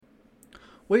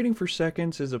Waiting for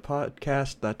Seconds is a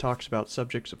podcast that talks about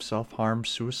subjects of self-harm,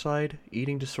 suicide,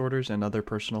 eating disorders, and other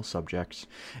personal subjects.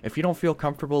 If you don't feel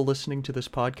comfortable listening to this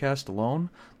podcast alone,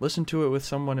 listen to it with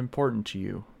someone important to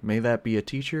you. May that be a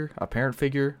teacher, a parent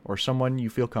figure, or someone you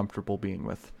feel comfortable being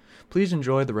with. Please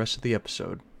enjoy the rest of the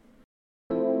episode.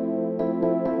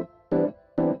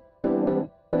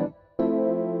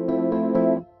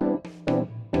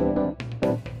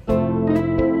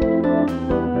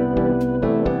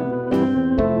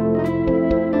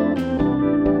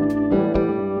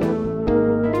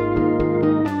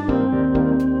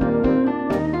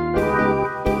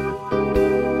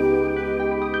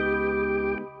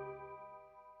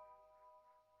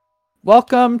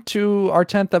 Welcome to our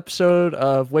 10th episode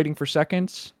of Waiting for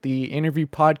Seconds, the interview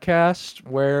podcast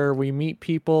where we meet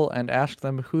people and ask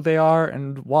them who they are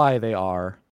and why they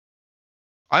are.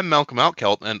 I'm Malcolm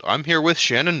Outkelt, and I'm here with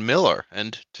Shannon Miller,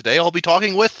 and today I'll be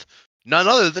talking with none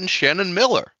other than Shannon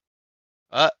Miller.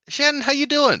 Shannon, how you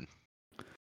doing?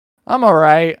 I'm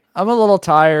alright. I'm a little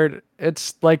tired.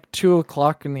 It's like 2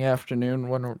 o'clock in the afternoon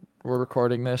when we're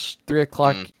recording this, 3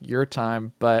 o'clock your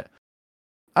time, but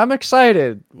I'm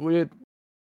excited.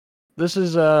 This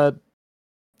is a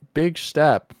big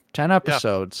step. 10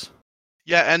 episodes.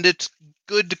 Yeah, and it's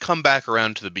good to come back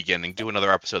around to the beginning, do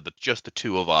another episode that's just the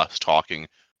two of us talking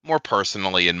more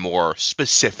personally and more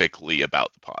specifically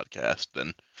about the podcast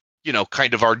than,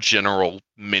 kind of our general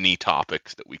mini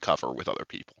topics that we cover with other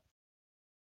people.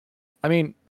 I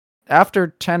mean, after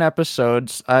 10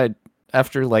 episodes,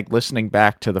 after listening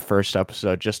back to the first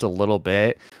episode just a little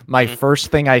bit, my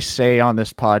first thing I say on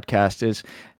this podcast is,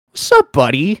 "What's up,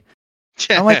 buddy?"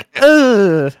 I'm like,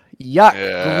 ugh, yuck,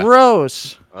 Yeah,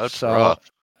 gross. that's rough.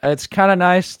 It's kind of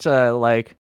nice to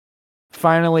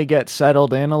finally get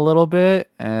settled in a little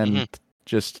bit, and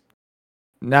just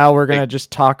now we're gonna just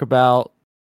talk about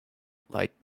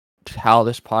how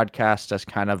this podcast has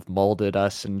kind of molded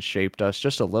us and shaped us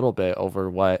just a little bit over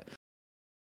what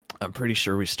I'm pretty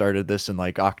sure we started this in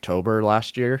October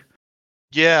last year.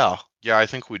 Yeah, I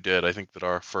think we did. I think that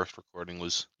our first recording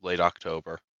was late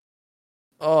October.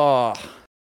 Oh,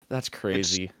 that's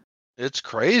crazy. It's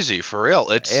crazy, for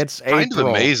real. It's kind of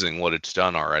amazing what it's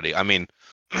done already. I mean,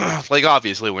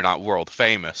 obviously we're not world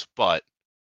famous, but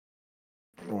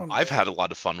I've had a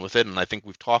lot of fun with it, and I think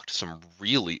we've talked to some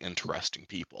really interesting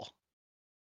people.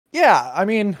 Yeah, I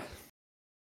mean,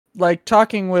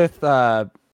 talking with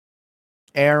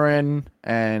Aaron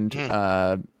and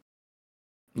my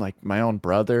own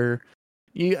brother,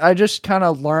 I just kind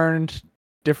of learned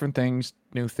different things,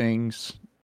 new things,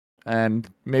 and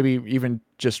maybe even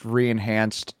just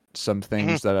re-enhanced some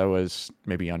things that I was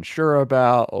maybe unsure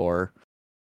about, or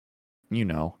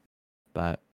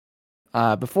but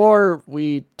before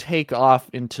we take off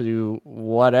into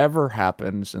whatever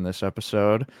happens in this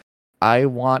episode, I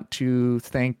want to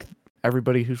thank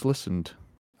everybody who's listened.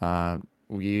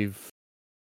 We've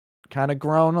kind of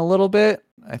grown a little bit.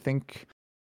 I think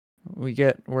we're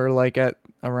at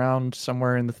around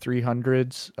somewhere in the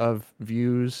 300s of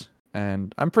views,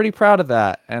 and I'm pretty proud of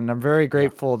that. And I'm very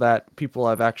grateful that people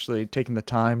have actually taken the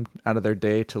time out of their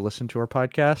day to listen to our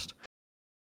podcast.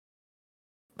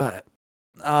 But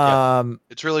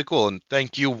it's really cool, and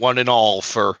thank you one and all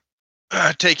for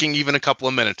taking even a couple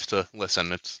of minutes to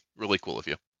listen. It's really cool of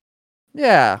you.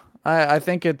 Yeah, I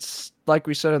think it's, like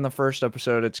we said in the first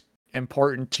episode, it's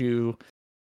important to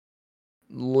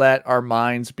let our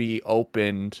minds be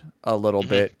opened a little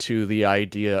bit to the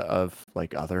idea of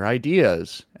other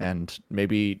ideas, and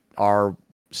maybe our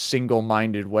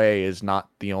single-minded way is not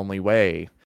the only way.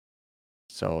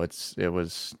 So it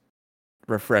was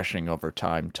refreshing over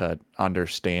time to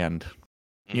understand,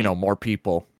 more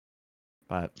people.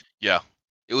 But yeah,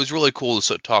 it was really cool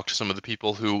to talk to some of the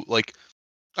people who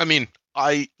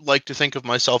I like to think of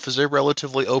myself as a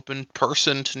relatively open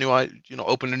person to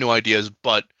open to new ideas,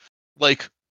 but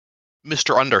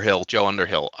Mr. Underhill, Joe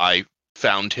Underhill, I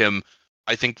found him.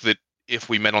 I think that if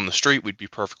we met on the street, we'd be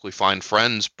perfectly fine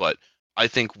friends, but I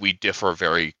think we differ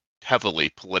very heavily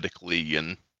politically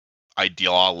and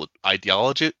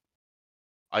ideologically.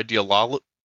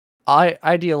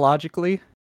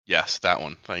 Yes, that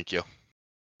one. Thank you.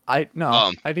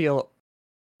 Ideal.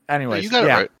 Anyways, you got it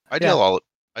right.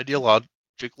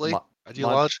 Ideologically.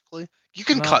 Ideologically. You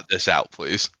can cut this out,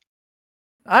 please.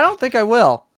 I don't think I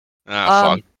will.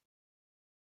 Fuck.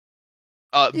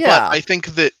 But I think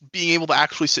that being able to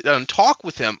actually sit down and talk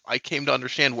with him, I came to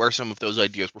understand where some of those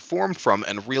ideas were formed from,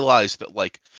 and realized that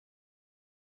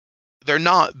they're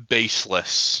not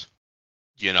baseless,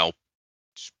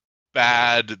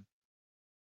 bad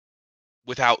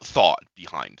without thought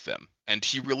behind them. And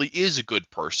he really is a good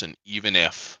person, even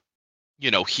if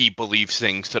he believes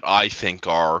things that I think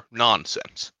are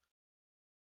nonsense.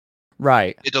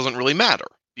 Right. It doesn't really matter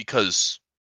because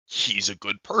he's a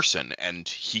good person and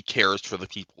he cares for the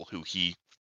people who he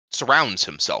surrounds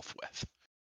himself with.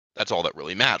 That's all that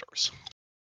really matters.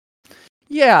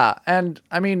 Yeah, and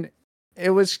I mean,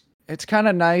 it's kind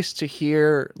of nice to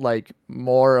hear like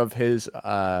more of his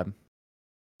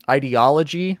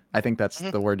ideology. I think that's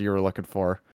Mhm. the word you were looking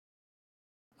for.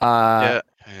 Yeah.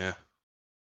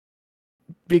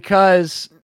 Because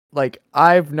like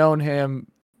I've known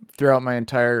him throughout my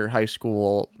entire high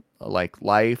school like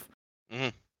life,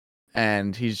 Mhm.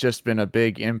 and he's just been a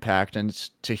big impact. And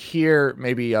to hear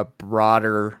maybe a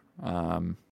broader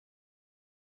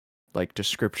like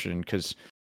description, because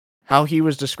how he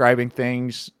was describing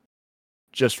things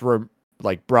just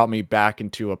like brought me back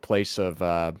into a place of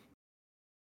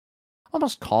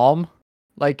almost calm.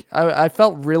 Like I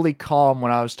felt really calm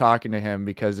when I was talking to him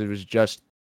because it was just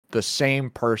the same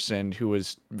person who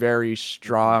was very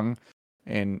strong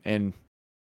in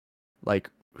like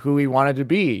who he wanted to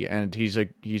be, and he's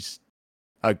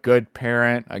a good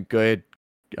parent, a good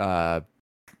uh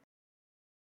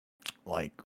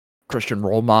like Christian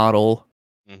role model,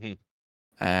 Mhm.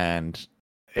 and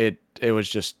it was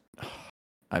just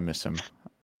I miss him.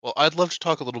 Well, I'd love to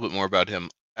talk a little bit more about him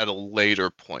at a later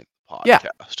point in the Yeah,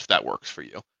 podcast, if that works for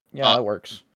you. yeah, Uh, that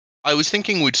works. I was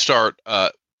thinking we'd start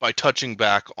by touching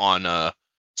back on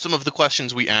some of the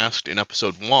questions we asked in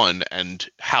episode 1 and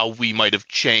how we might have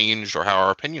changed or how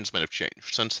our opinions might have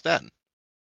changed since then.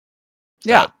 Does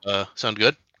Yeah, that sound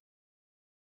good?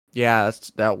 yeah,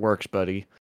 that works, buddy.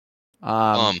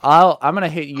 Um, I'm gonna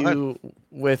hit Go ahead. you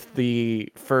with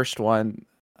the first one.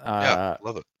 Yeah, Uh,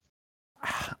 love it.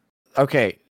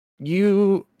 okay,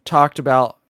 you talked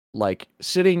about like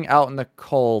sitting out in the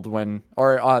cold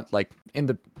or on like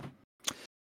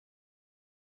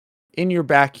in your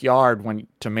backyard when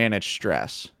to manage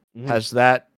stress. Mhm. Has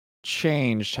that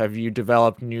changed? Have you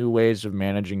developed new ways of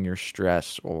managing your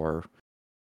stress or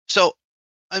So,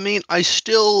 I mean, I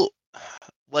still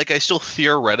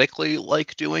theoretically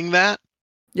like doing that.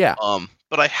 yeah.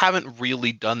 But I haven't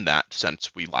really done that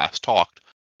since we last talked,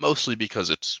 mostly because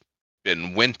it's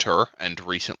been winter and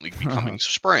recently becoming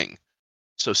spring.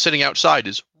 So sitting outside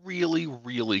is really,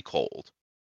 really cold.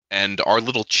 And our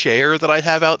little chair that I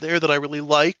have out there that I really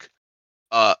like,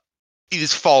 uh,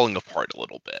 is falling apart a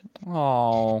little bit.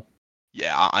 Oh.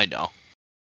 Yeah, I know.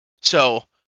 So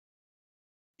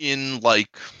in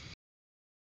like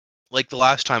the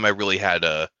last time I really had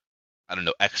a, I don't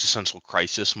know, existential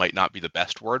crisis might not be the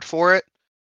best word for it,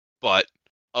 but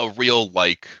a real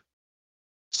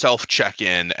self check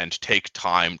in and take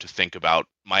time to think about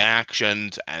my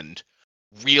actions and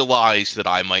realize that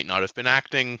I might not have been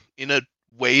acting in a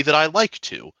way that I like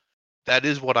to. That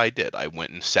is what I did. I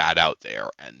went and sat out there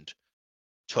and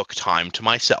took time to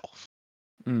myself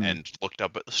Mm. and looked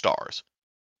up at the stars.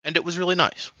 And it was really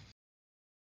nice.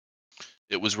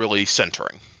 It was really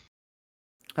centering.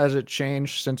 Has it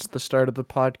changed since the start of the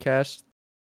podcast?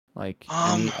 Like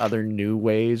Um, any other new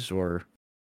ways or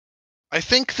I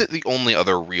think that the only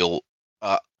other real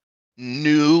uh,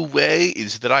 new way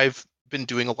is that I've been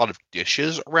doing a lot of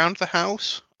dishes around the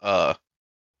house.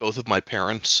 Both of my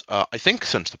parents, I think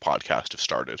since the podcast have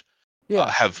started, yeah.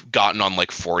 have gotten on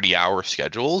 40-hour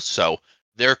schedules, so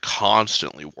they're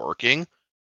constantly working.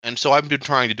 And so I've been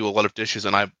trying to do a lot of dishes,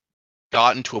 and I've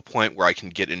gotten to a point where I can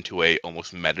get into a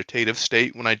almost meditative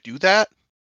state when I do that,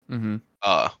 Mm-hmm.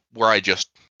 where I just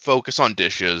focus on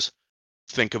dishes,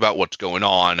 think about what's going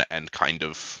on, and kind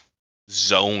of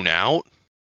zone out.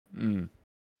 Mm.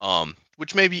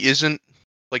 Which maybe isn't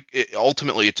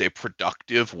ultimately it's a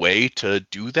productive way to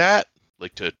do that,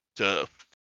 to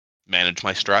manage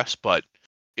my stress, but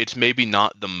it's maybe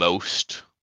not the most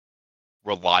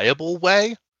reliable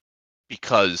way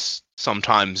because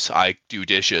sometimes I do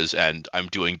dishes and I'm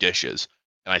doing dishes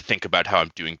and I think about how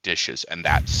I'm doing dishes and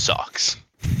that sucks.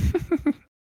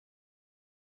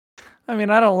 I mean,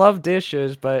 I don't love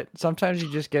dishes, but sometimes you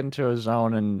just get into a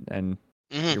zone and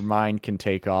Hmm. your mind can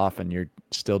take off and you're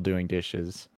still doing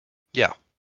dishes. Yeah.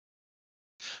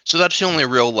 So that's the only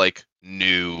real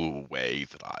new way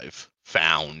that I've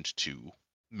found to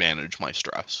manage my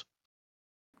stress.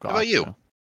 How about you? Gotcha.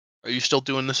 Are you still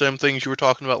doing the same things you were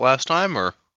talking about last time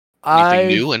or anything I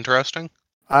new, interesting?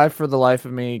 I for the life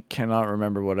of me cannot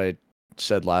remember what I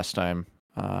said last time.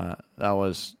 That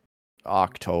was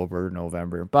October,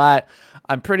 November, but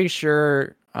I'm pretty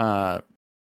sure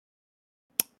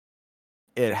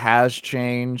it has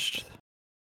changed.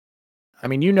 I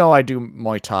mean, I do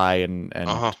Muay Thai and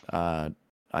Uh-huh.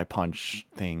 I punch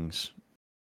things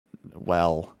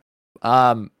well.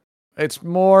 Um, it's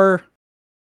more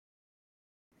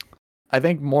I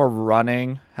think more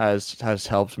running has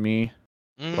helped me,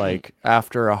 like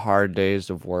after a hard days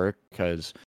of work,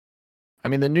 because I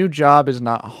mean the new job is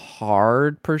not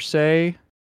hard per se,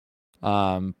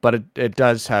 but it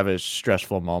does have its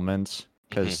stressful moments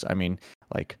because I mean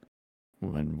like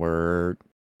when we're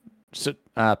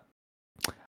I'm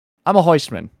a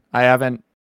hoistman. I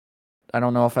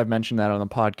don't know if I've mentioned that on the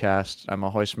podcast. I'm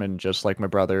a hoistman just like my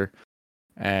brother.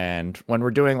 And when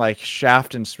we're doing like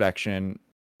shaft inspection,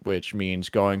 which means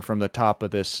going from the top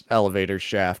of this elevator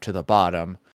shaft to the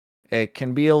bottom, it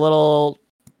can be a little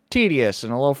tedious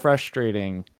and a little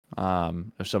frustrating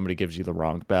if somebody gives you the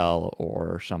wrong bell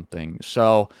or something.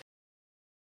 So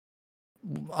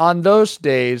on those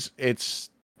days, it's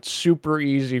super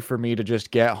easy for me to just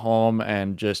get home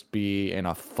and just be in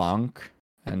a funk.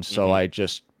 And so I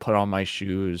just put on my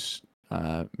shoes,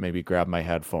 maybe grab my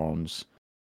headphones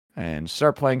and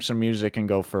start playing some music and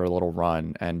go for a little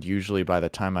run. And usually by the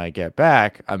time I get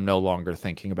back, I'm no longer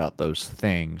thinking about those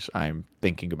things. I'm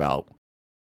thinking about,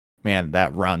 man,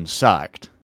 that run sucked.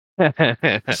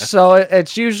 So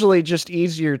it's usually just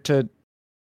easier to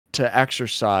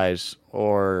exercise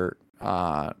or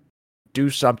do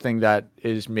something that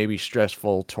is maybe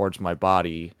stressful towards my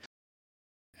body.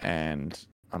 And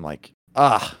I'm like,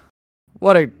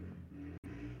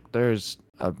 there's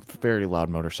a very loud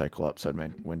motorcycle outside my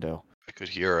window. I could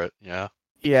hear it. Yeah.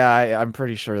 Yeah, I'm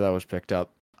pretty sure that was picked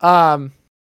up.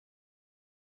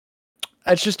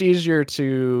 It's just easier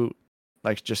to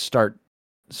like just start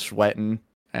sweating,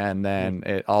 and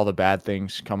then all the bad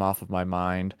things come off of my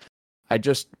mind.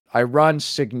 I run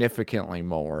significantly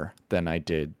more than I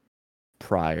did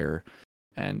prior,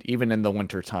 and even in the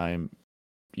wintertime,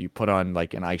 you put on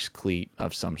like an ice cleat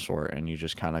of some sort and you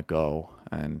just kind of go,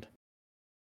 and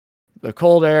the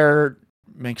cold air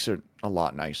makes it a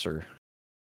lot nicer.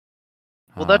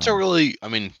 Well, that's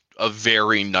a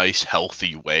very nice,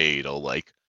 healthy way to,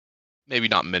 like, maybe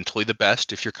not mentally the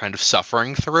best if you're kind of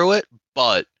suffering through it,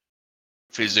 but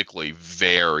physically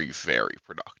very, very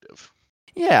productive.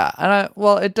 Yeah, and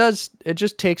it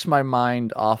just takes my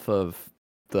mind off of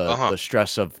the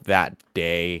stress of that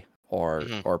day or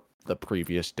the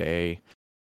previous day.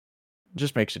 It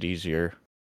just makes it easier.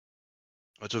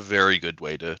 It's a very good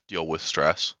way to deal with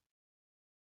stress.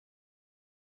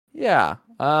 Yeah.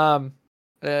 And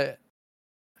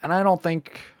I don't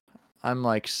think I'm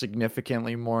like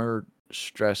significantly more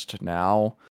stressed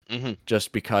now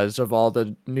just because of all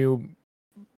the new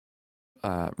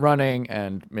running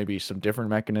and maybe some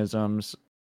different mechanisms.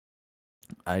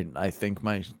 I think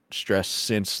my stress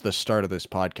since the start of this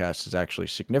podcast has actually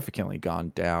significantly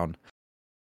gone down.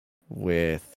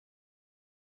 With,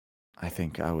 I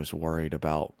think I was worried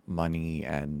about money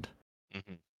and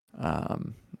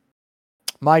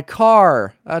my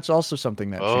car. That's also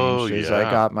something that changed. Is I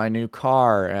got my new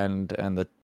car, and the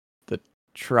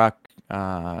truck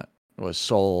was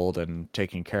sold and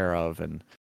taken care of, and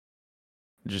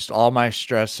just all my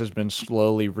stress has been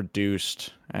slowly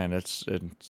reduced, and it's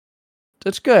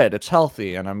good. It's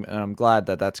healthy, and I'm glad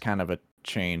that that's kind of a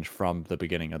change from the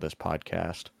beginning of this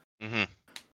podcast.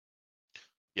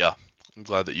 Yeah, I'm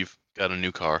glad that you've got a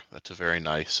new car. That's a very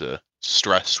nice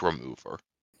stress remover.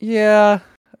 Yeah,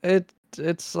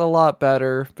 it's a lot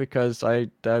better because I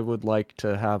would like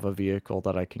to have a vehicle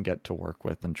that I can get to work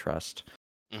with and trust.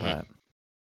 But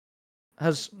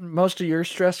has most of your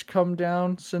stress come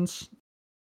down since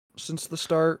the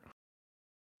start?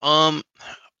 I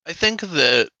think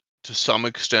that to some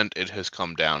extent it has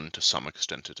come down, to some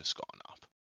extent it has gone up,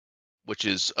 which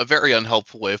is a very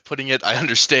unhelpful way of putting it. I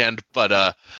understand,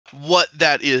 but what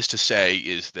that is to say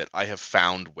is that I have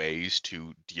found ways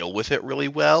to deal with it really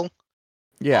well.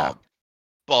 Yeah.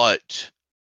 But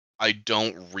I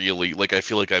don't really like. I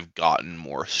feel like I've gotten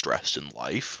more stressed in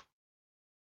life.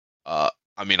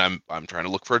 I mean, I'm trying to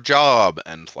look for a job,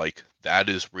 and like that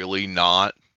is really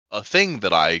not a thing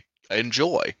that I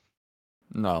enjoy.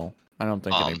 No, I don't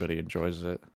think anybody enjoys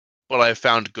it. But I've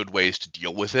found good ways to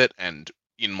deal with it, and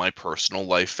in my personal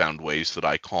life, found ways that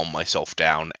I calm myself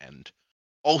down, and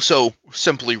also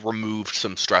simply removed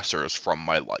some stressors from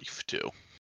my life too.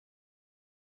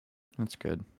 That's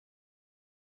good.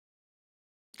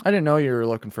 I didn't know you were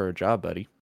looking for a job, buddy.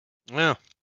 Yeah,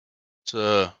 it's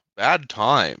a bad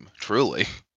time, truly.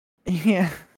 Yeah.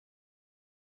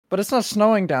 But it's not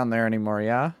snowing down there anymore,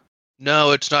 yeah?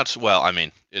 No, it's not. Well, I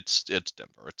mean, it's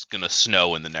Denver. It's gonna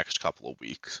snow in the next couple of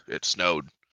weeks. It snowed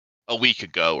a week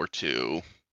ago or 2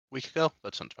 week ago.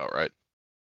 That sounds about right.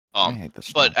 I hate the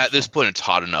snow. But at this point, it's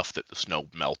hot enough that the snow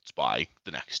melts by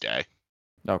the next day.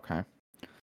 Okay.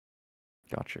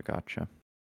 Gotcha.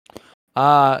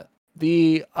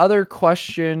 The other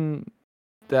question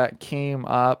that came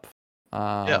up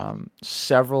Yeah.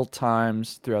 several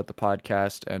times throughout the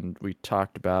podcast, and we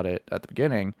talked about it at the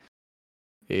beginning,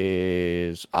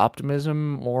 is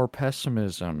optimism or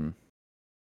pessimism?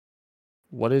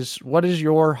 What is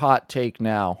your hot take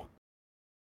now?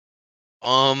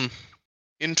 Um,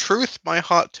 in truth, my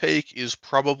hot take is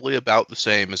probably about the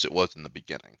same as it was in the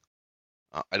beginning.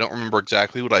 I don't remember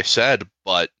exactly what I said,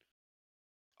 but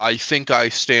I think I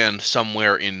stand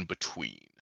somewhere in between,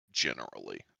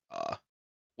 generally.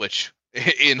 Which,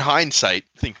 in hindsight,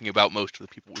 thinking about most of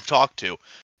the people we've talked to,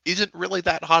 isn't really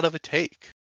that hot of a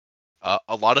take.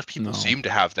 A lot of people No. seem to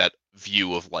have that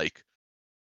view of like,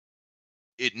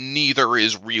 it neither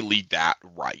is really that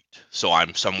right. So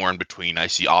I'm somewhere in between. I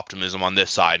see optimism on this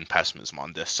side and pessimism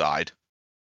on this side.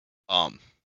 Um,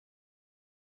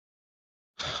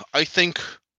 I think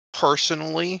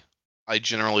personally, I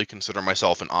generally consider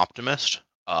myself an optimist.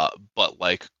 But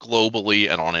like globally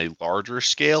and on a larger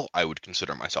scale, I would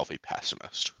consider myself a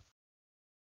pessimist.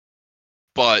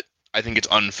 But I think it's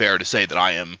unfair to say that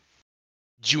I am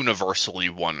universally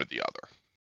one or the other.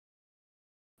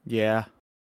 Yeah.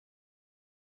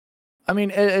 I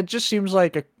mean, it just seems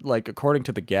like according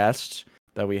to the guests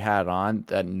that we had on,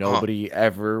 that Uh-huh. nobody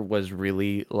ever was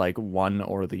really like one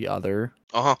or the other.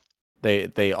 Uh-huh.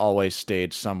 They always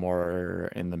stayed somewhere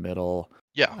in the middle.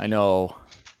 Yeah. I know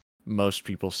most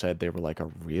people said they were like a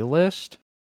realist,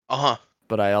 Uh-huh.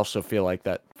 but I also feel like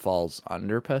that falls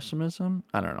under pessimism.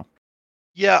 I don't know.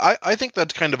 Yeah, I think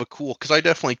that's kind of a cool, because I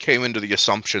definitely came into the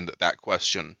assumption that that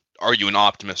question, are you an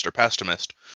optimist or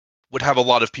pessimist, would have a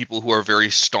lot of people who are very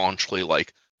staunchly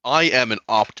like, I am an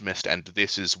optimist and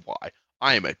this is why.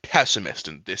 I am a pessimist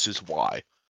and this is why.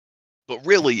 But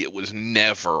really, it was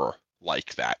never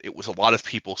like that. It was a lot of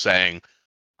people saying,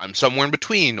 I'm somewhere in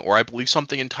between, or I believe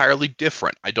something entirely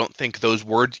different. I don't think those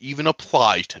words even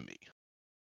apply to me,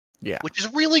 Yeah. which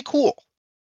is really cool.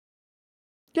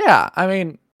 Yeah, I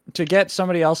mean, to get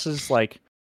somebody else's like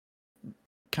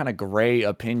kind of gray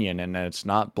opinion and it's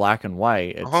not black and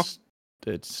white, Uh-huh.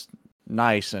 it's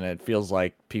nice, and it feels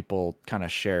like people kind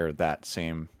of share that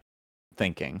same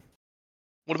thinking.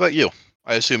 What about you?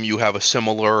 I assume you have a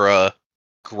similar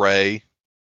gray.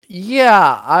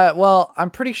 Yeah,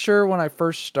 I'm pretty sure when I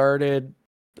first started,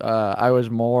 I was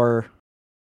more,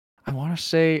 I want to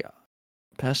say,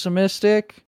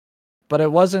 pessimistic, but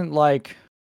it wasn't like,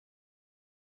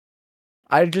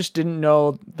 I just didn't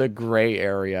know the gray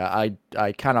area.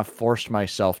 I kind of forced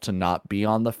myself to not be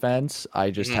on the fence.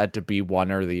 I just Hmm. had to be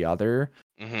one or the other.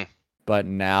 Hmm. But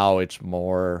now it's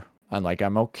more,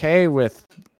 I'm okay with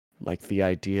like the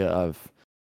idea of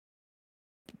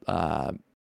uh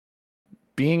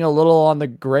being a little on the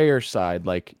grayer side.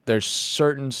 Like there's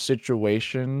certain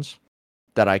situations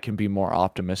that I can be more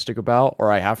optimistic about,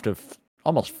 or I have to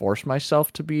almost force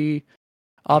myself to be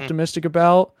Hmm. optimistic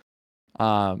about.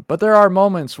 But there are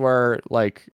moments where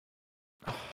like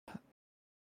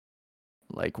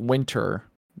winter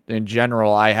in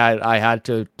general, I had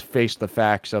to face the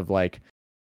facts of like,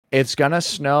 it's gonna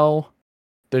snow.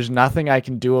 There's nothing I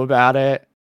can do about it.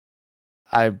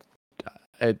 I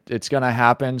it's gonna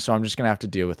happen, so I'm just gonna have to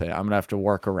deal with it. I'm gonna have to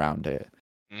work around it.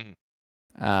 Hmm.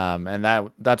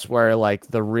 And that's where like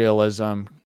the realism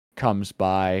comes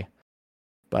by.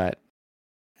 But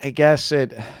I guess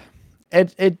it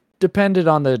depended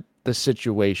on the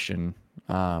situation.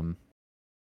 Um,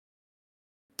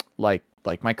 like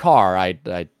my car, I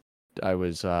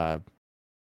was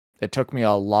it took me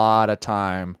a lot of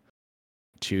time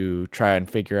to try and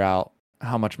figure out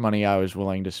how much money I was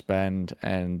willing to spend,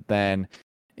 and then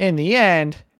in the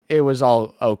end it was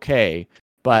all okay. Hmm.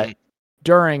 But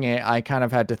during it I kind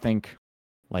of had to think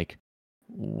like,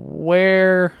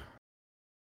 where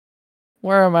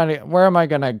where am I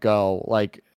going to go?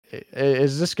 Like,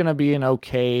 is this going to be an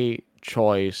okay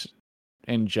choice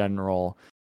in general?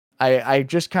 I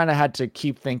just kind of had to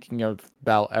keep thinking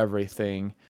about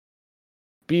everything,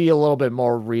 be a little bit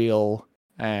more real,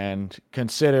 and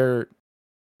consider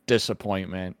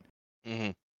disappointment. Hmm.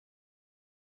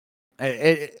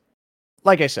 It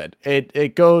like I said,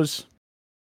 it goes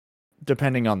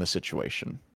depending on the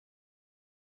situation.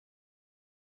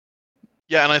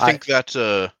 Yeah, and I I think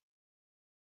that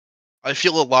I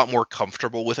feel a lot more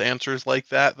comfortable with answers like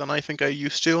that than I think I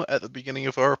used to at the beginning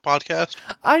of our podcast,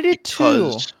 I did too.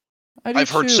 because I do I've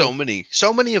heard too.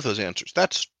 so many of those answers.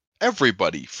 That's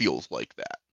everybody feels like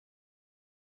that.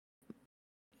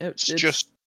 It's It's just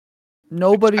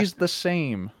nobody's expected. the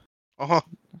same. Uh-huh.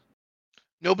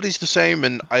 Nobody's the same,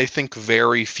 and I think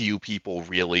very few people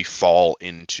really fall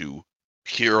into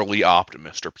purely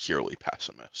optimist or purely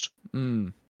pessimist.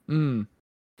 Mm. Mm.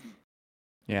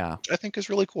 Yeah. Which I think is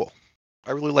really cool.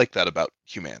 I really like that about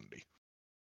humanity.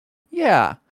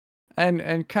 Yeah.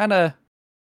 And kind of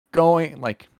going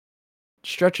like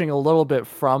stretching a little bit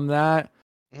from that,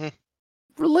 Mhm.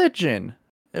 religion.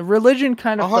 Religion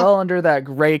kind of Uh-huh. fell under that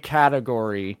gray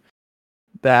category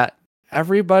that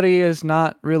everybody is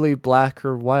not really black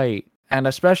or white. And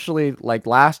especially like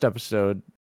last episode,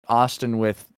 Austin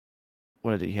with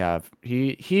what did he have?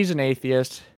 He's an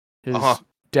atheist. Uh-huh. His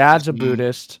dad's His a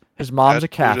Buddhist. His mom's dad's a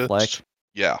Catholic. Buddhist.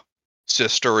 Yeah.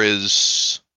 Sister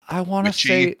is I want to witchy,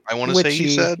 say I want to say he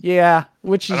witchy. said. Yeah, I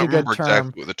witchy's don't a good remember term.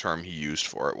 exactly what the term he used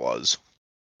for it was.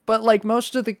 But like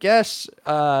most of the guests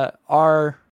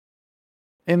are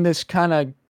in this kind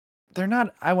of, they're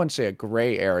not, I wouldn't say a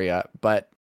gray area, but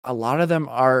a lot of them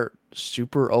are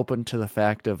super open to the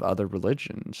fact of other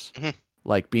religions, Mhm.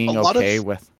 like A being lot okay of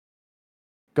with.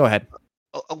 Go ahead.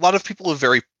 a lot of people have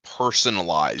very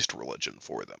personalized religion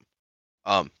for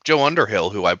them. Joe Underhill,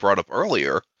 who I brought up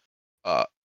earlier, uh,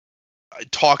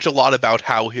 talked a lot about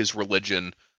how his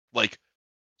religion, like,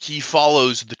 he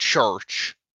follows the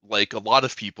church like a lot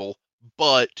of people,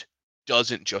 but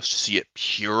doesn't just see it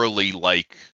purely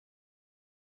like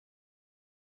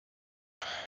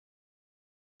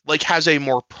has a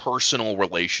more personal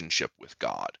relationship with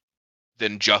God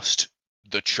than just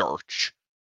the church.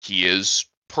 He is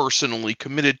personally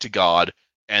committed to God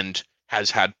and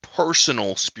has had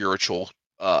personal spiritual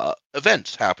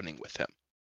events happening with him,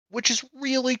 which is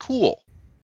really cool.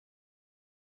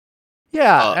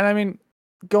 Yeah, Uh, and I mean,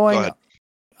 Go going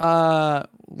ahead.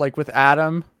 like with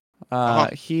Adam, Uh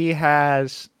huh.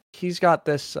 he's got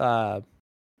this a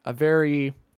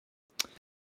very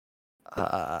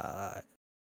uh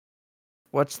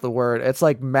what's the word? It's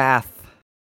like math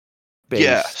based.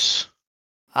 Yes.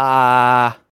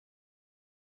 Uh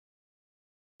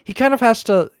he kind of has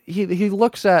to he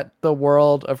looks at the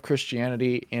world of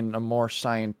Christianity in a more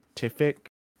scientific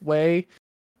way.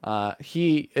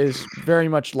 He is very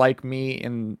much like me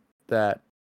in that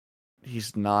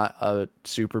he's not a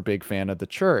super big fan of the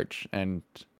church and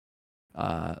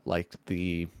like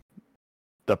the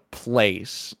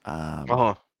place. Uh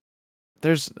huh.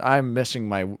 I'm missing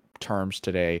my terms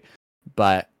today,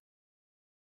 but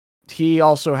he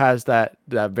also has that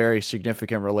very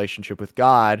significant relationship with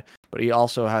God, but he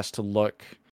also has to look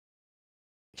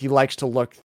he likes to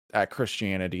look at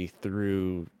Christianity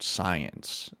through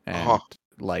science Uh huh. and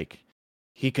like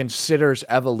he considers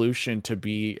evolution to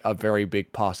be a very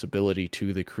big possibility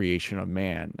to the creation of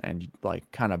man and like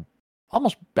kind of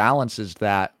almost balances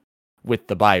that with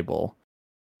the Bible,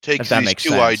 if Takes that these makes two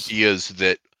sense. ideas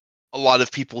that a lot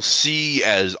of people see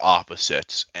as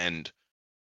opposites and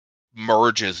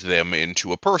merges them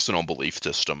into a personal belief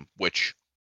system, which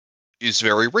is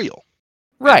very real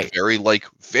and Right. very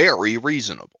very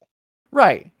reasonable.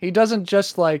 Right. He doesn't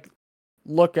just like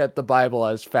look at the Bible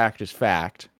as fact is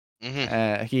fact.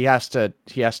 Hmm. He has to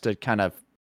kind of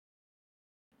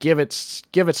give it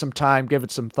some time, give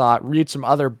it some thought, read some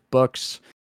other books,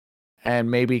 and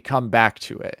maybe come back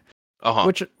to it. Uh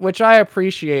huh. Which I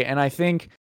appreciate, and I think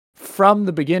from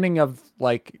the beginning of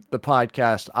like the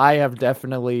podcast, I have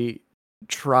definitely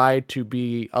tried to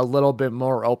be a little bit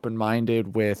more open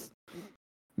minded with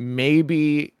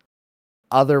maybe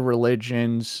other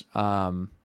religions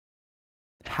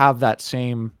have that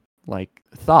same like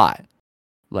thought.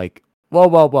 Like,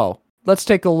 whoa. Let's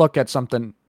take a look at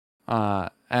something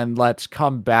and let's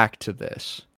come back to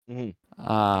this. Hmm.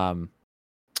 Um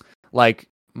like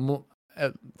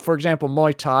for example,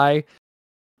 Muay Thai,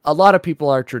 a lot of people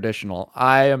are traditional.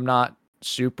 I am not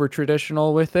super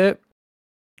traditional with it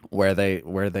where they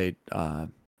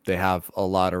have a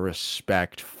lot of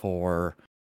respect for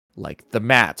like the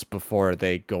mats before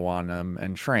they go on them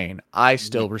and train. I Hmm.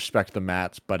 still respect the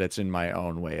mats, but it's in my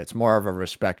own way. It's more of a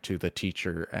respect to the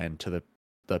teacher and to the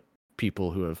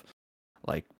people who have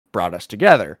like brought us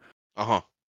together. Uh huh.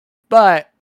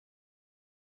 But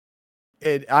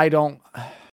I don't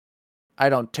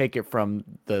take it from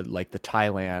the like the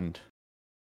Thailand.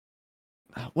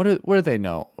 What do they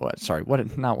know? What sorry, what do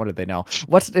they know?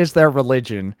 What is their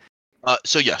religion?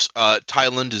 So yes,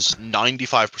 Thailand is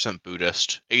 95%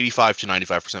 Buddhist, 85 to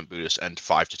 95% Buddhist, and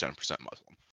 5 to 10%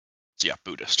 Muslim. So yeah,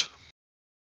 Buddhist.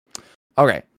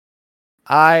 Okay.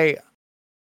 I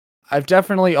I've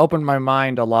definitely opened my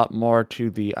mind a lot more to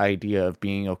the idea of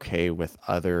being okay with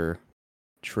other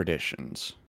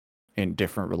traditions in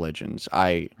different religions.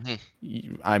 Hmm.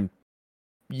 I'm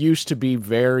used to be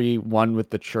very one with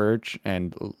the church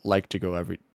and like to go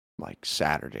every like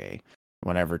Saturday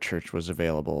whenever church was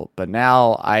available. But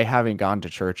now I haven't gone to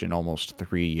church in almost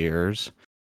 3 years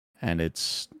and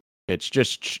it's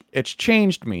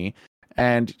changed me,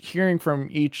 and hearing from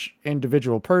each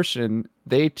individual person,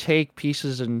 they take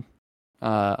pieces and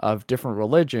of different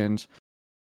religions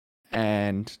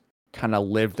and kind of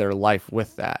live their life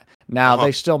with that. Now,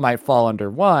 they still might fall under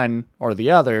one or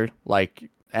the other, like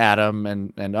Adam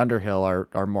and Underhill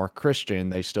are more Christian.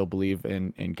 They still believe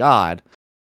in God,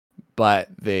 but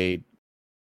they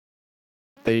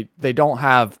don't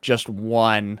have just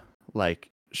one like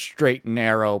straight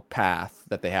narrow path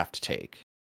that they have to take.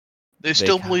 They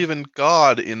still believe in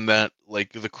God in that,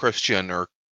 like, the Christian, or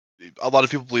a lot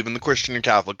of people believe in the Christian and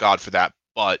Catholic God for that,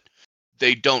 but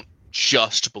they don't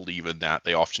just believe in that.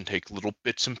 They often take little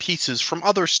bits and pieces from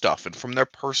other stuff and from their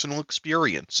personal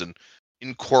experience and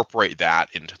incorporate that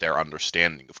into their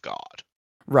understanding of God.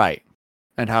 Right.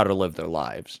 And how to live their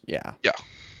lives. Yeah. Yeah.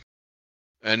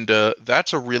 And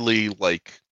that's a really,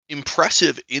 like,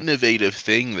 impressive, innovative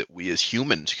thing that we as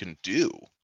humans can do.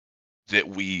 That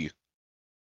we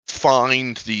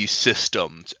find these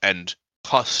systems and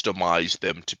customize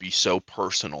them to be so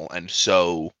personal and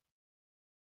so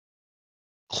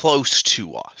close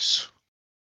to us.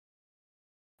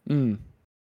 Mm.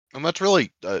 And that's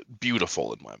really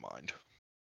beautiful in my mind.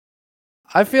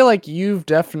 I feel like you've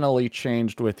definitely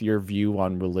changed with your view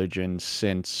on religion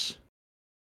since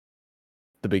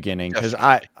the beginning, because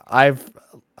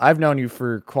I've known you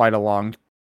for quite a long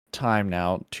time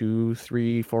now, 2,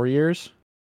 3, 4 years.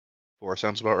 4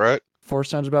 sounds about right. 4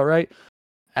 sounds about right.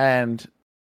 And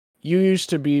you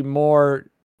used to be more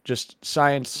just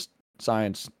science,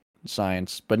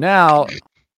 but now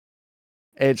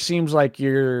it seems like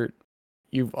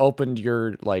you've opened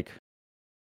your like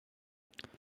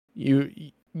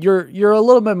you're a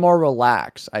little bit more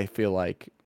relaxed, I feel like,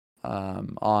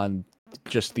 on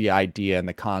just the idea and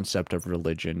the concept of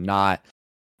religion, not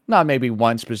maybe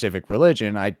one specific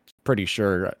religion. I'm pretty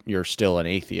sure you're still an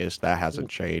atheist. That hasn't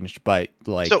changed, but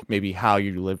like maybe how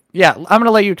you live. Yeah, I'm going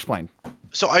to let you explain.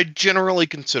 So I generally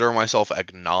consider myself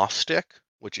agnostic,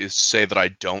 which is to say that I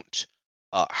don't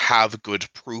have good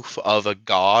proof of a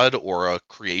god or a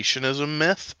creationism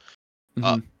myth,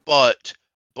 but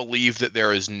believe that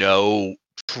there is no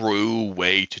true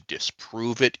way to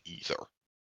disprove it either.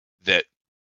 That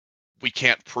we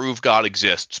can't prove God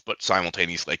exists, but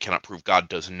simultaneously I cannot prove God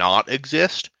does not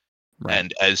exist. Right.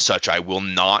 And as such, I will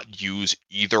not use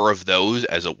either of those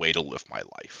as a way to live my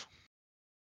life.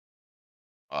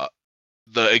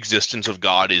 The existence of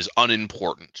God is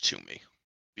unimportant to me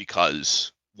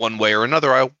because one way or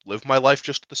another, I'll live my life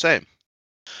just the same.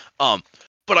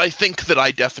 But I think that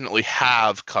I definitely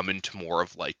have come into more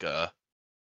of like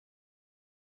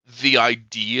the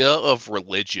idea of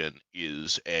religion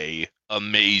is a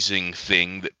amazing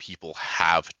thing that people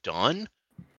have done,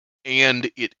 and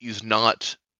it is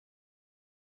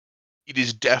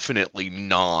definitely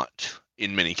not,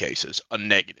 in many cases, a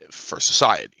negative for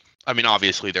society. I mean,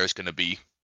 obviously there's going to be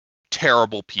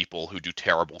terrible people who do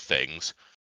terrible things,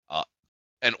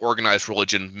 and organized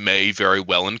religion may very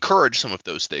well encourage some of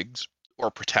those things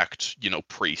or protect,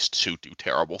 priests who do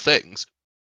terrible things.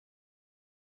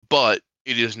 But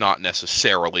it is not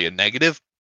necessarily a negative,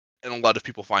 and a lot of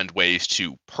people find ways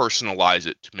to personalize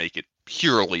it to make it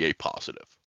purely a positive.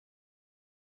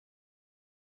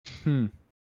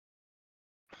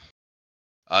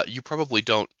 You probably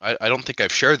don't. I don't think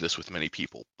I've shared this with many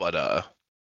people, but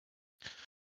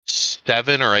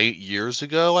 7 or 8 years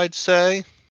ago, I'd say,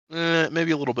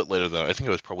 maybe a little bit later than that. I think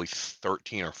it was probably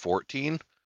 13 or 14.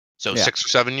 So 6 or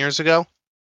 7 years ago,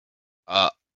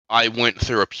 I went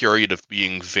through a period of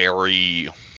being very.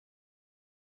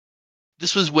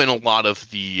 This was when a lot of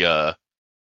the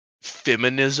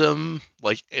feminism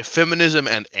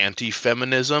and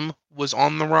anti-feminism was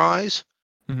on the rise,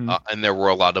 and there were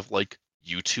a lot of like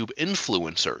YouTube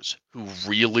influencers who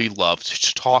really loved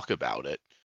to talk about it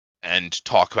and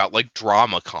talk about like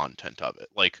drama content of it.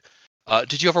 Like,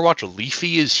 did you ever watch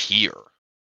Leafy is Here?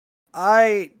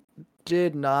 I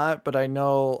did not, but I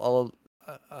know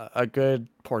a good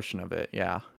portion of it.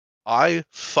 Yeah, I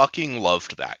fucking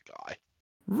loved that guy.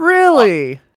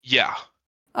 Really? Yeah.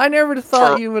 I never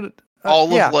thought you would.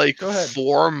 All of like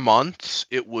 4 months,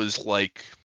 it was like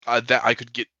that I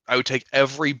would take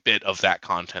every bit of that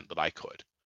content that I could.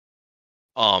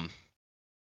 And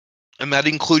that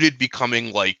included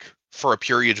becoming like, for a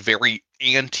period, very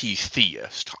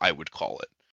anti-theist, I would call it.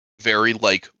 Very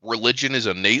like, religion is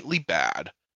innately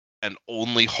bad and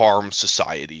only harms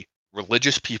society.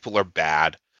 Religious people are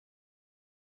bad.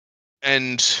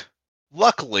 And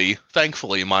luckily,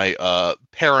 thankfully, my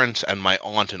parents and my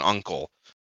aunt and uncle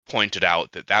pointed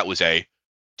out that was a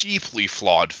deeply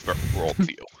flawed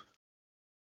worldview.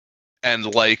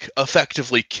 And like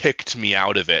effectively kicked me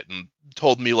out of it and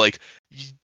told me like,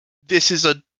 this is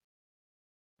a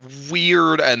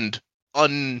weird and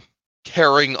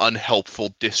caring,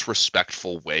 unhelpful,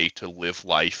 disrespectful way to live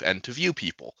life and to view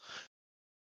people.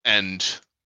 And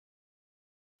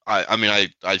I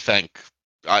thank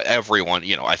everyone,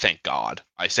 I thank God.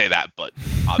 I say that, but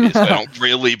obviously I don't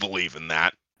really believe in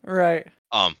that. Right.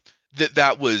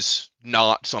 That was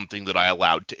not something that I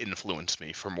allowed to influence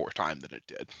me for more time than it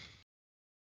did.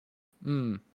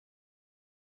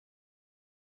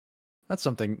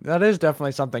 That is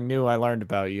definitely something new I learned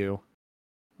about you.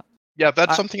 Yeah,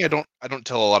 that's something I don't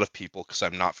tell a lot of people because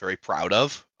I'm not very proud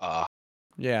of.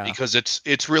 Yeah. Because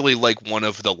it's really like one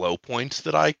of the low points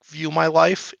that I view my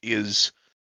life is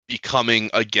becoming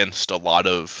against a lot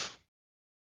of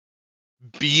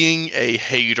being a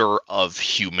hater of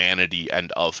humanity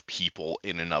and of people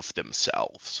in and of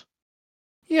themselves.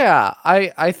 Yeah,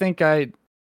 I think I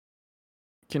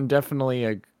can definitely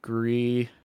agree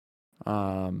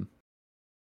in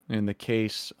the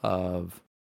case of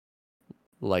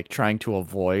like trying to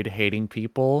avoid hating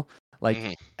people.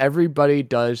 Like everybody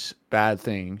does bad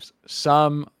things.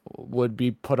 Some would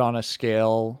be put on a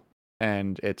scale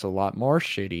and it's a lot more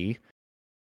shitty,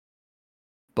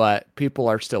 but people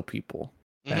are still people.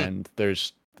 And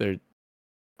there's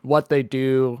what they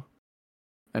do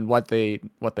and what they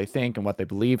think and what they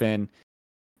believe in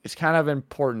is kind of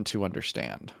important to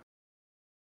understand.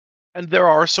 And there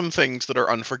are some things that are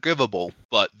unforgivable,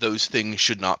 but those things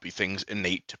should not be things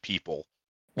innate to people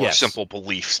or simple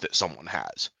beliefs that someone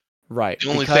has. Right. The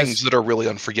only things that are really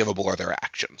unforgivable are their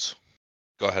actions.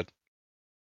 Go ahead.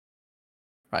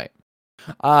 Right.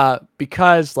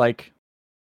 Because like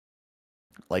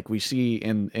we see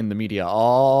in the media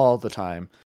all the time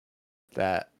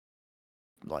that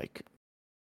like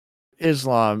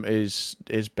Islam is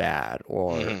bad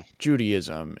or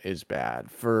Judaism is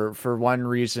bad for one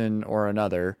reason or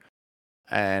another,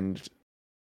 and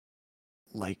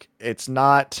like it's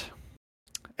not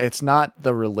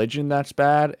the religion that's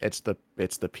bad, it's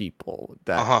the people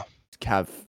that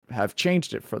have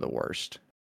changed it for the worst.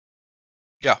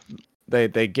 Yeah.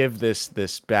 They give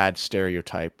this bad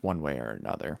stereotype one way or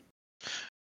another.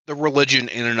 The religion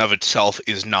in and of itself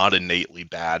is not innately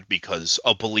bad because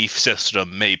a belief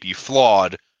system may be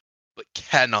flawed, but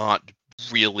cannot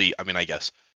really, I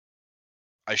guess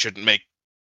I shouldn't make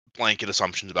blanket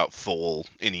assumptions about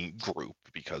any group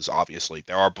because obviously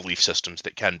there are belief systems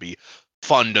that can be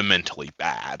fundamentally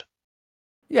bad.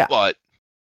 Yeah. But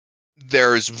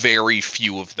there's very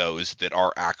few of those that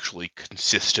are actually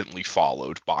consistently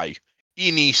followed by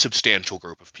any substantial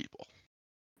group of people.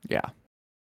 Yeah.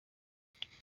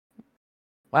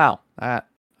 Wow. Man.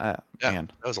 That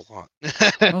was a lot.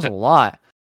 That was a lot.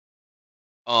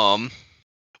 Well,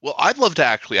 I'd love to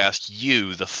actually ask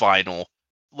you the final,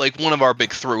 like one of our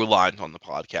big through lines on the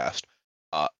podcast,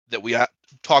 that we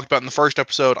talked about in the first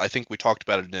episode. I think we talked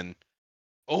about it in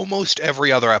almost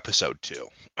every other episode too.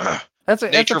 That's a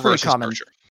nature pretty versus common. nurture.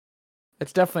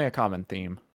 It's definitely a common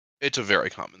theme. It's a very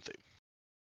common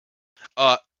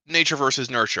theme. Nature versus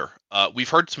nurture. We've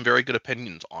heard some very good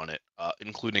opinions on it,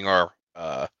 including our.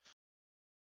 I'm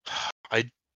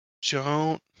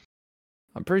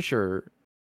pretty sure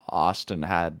Austin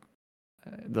had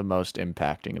the most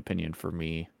impacting opinion for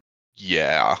me.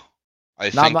 Yeah, I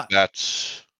think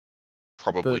that's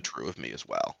probably true of me as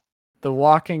well. The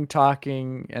walking,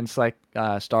 talking, and Star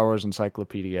Wars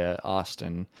Encyclopedia,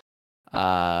 Austin,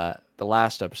 the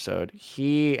last episode,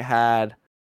 he had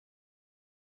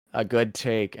a good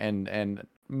take, and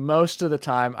most of the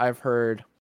time I've heard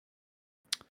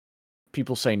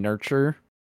people say nurture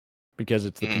because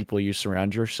it's the people you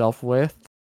surround yourself with.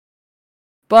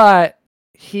 But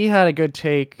he had a good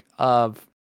take of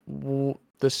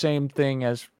the same thing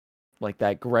as like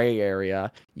that gray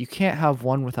area. You can't have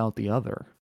one without the other.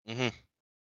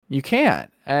 You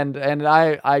can't. And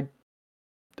I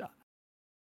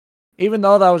even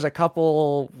though that was a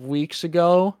couple weeks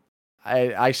ago,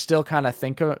 I still kind of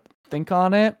think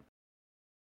on it.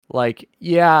 Like,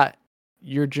 yeah,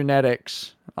 your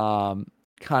genetics kind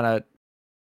of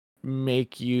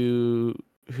make you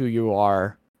who you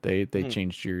are. They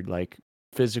changed your like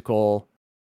physical,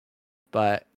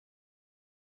 but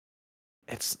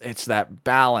it's that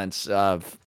balance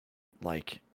of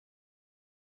like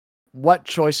what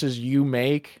choices you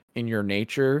make in your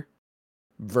nature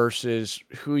versus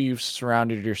who you've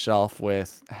surrounded yourself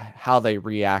with, how they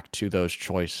react to those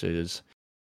choices.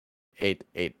 It's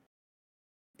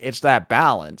that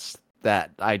balance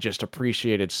that I just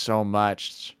appreciated so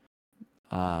much.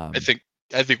 I think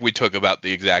we took about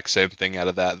the exact same thing out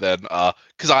of that then,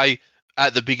 because I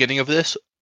at the beginning of this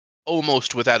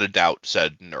almost without a doubt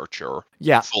said nurture,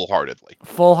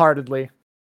 full-heartedly.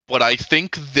 But I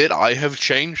think that I have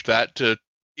changed that to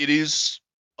it is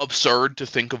absurd to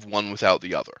think of one without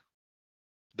the other.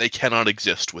 They cannot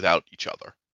exist without each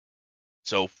other.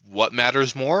 So what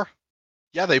matters more?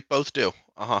 Yeah, they both do.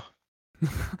 They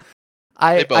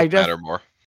I both matter more.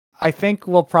 I think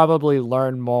we'll probably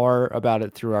learn more about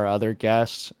it through our other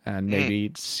guests and Mm.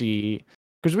 maybe see,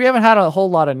 because we haven't had a whole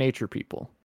lot of nature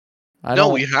people. No,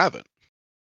 we haven't.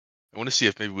 I want to see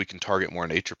if maybe we can target more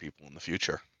nature people in the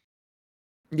future.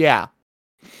 Yeah.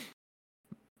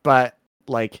 But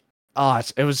like,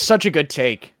 it was such a good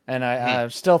take, and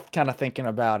I'm still kind of thinking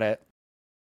about it.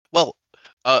 Well,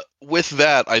 with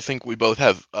that, I think we both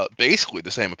have basically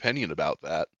the same opinion about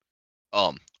that.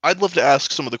 I'd love to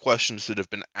ask some of the questions that have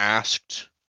been asked.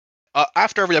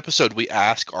 After every episode, we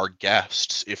ask our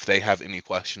guests if they have any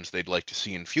questions they'd like to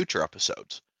see in future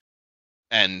episodes.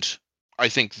 And I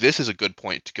think this is a good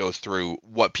point to go through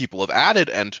what people have added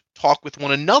and talk with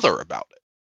one another about it.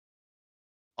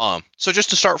 So just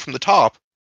to start from the top,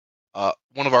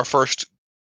 one of our first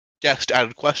guest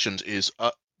added questions is,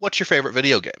 what's your favorite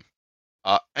video game?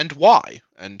 And why?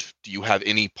 And do you have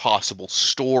any possible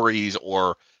stories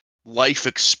or life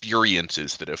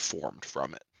experiences that have formed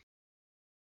from it?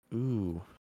 Ooh.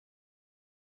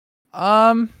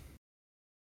 I'd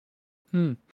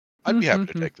be happy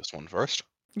to take this one first.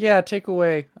 Yeah, take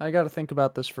away. I got to think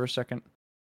about this for a second.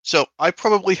 So I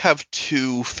probably have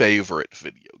two favorite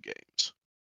video games.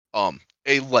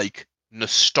 A like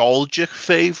nostalgic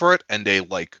favorite and a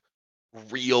like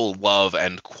real love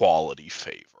and quality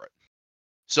favorite.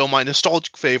 So my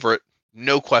nostalgic favorite,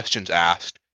 no questions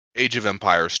asked, Age of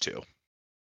Empires 2.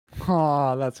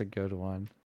 Oh, that's a good one.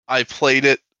 I played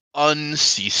it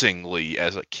unceasingly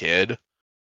as a kid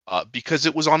because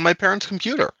it was on my parents'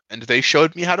 computer and they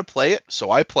showed me how to play it,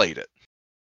 so I played it.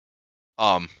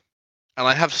 And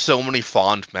I have so many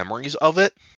fond memories of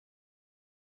it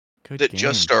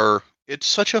it's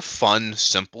such a fun,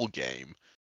 simple game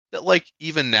that, like,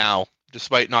 even now,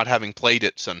 despite not having played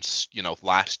it since,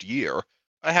 last year,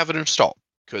 I have it installed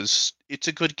because it's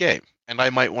a good game and I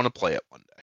might want to play it one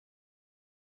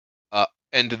day.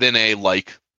 And then a,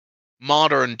 like,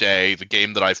 modern day, the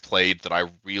game that I've played that I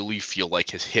really feel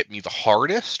like has hit me the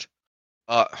hardest,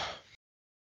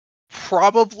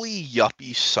 probably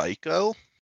Yuppie Psycho.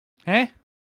 Hey?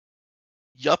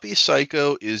 Yuppie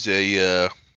Psycho is a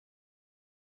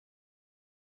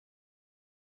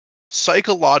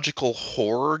psychological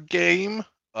horror game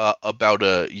about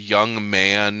a young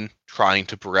man trying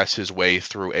to progress his way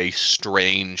through a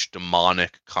strange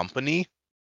demonic company.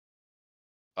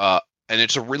 And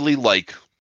it's a really, like,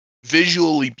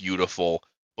 visually beautiful,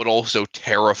 but also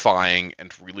terrifying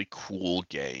and really cool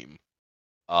game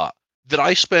that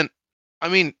I spent,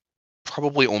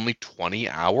 probably only 20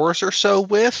 hours or so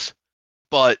with,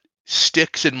 but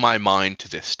sticks in my mind to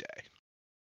this day.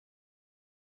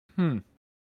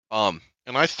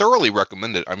 And I thoroughly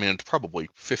recommend it. It's probably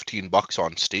 $15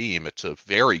 on Steam. It's a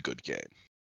very good game.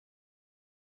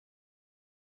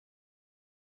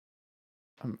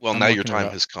 Well, now your time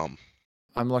has come.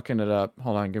 I'm looking it up.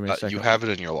 Hold on, give me a second. You have it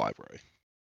in your library.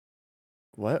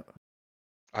 What?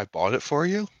 I bought it for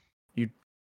you?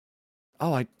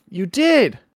 You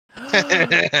did!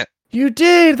 You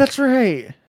did! That's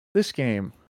right! This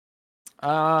game.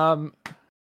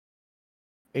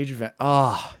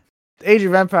 Age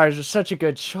of Empires is such a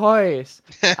good choice.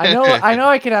 I know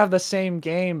I could have the same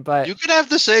game, but you could have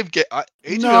the same game.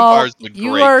 Age of Empires is a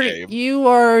great game. You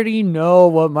already know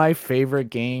what my favorite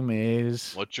game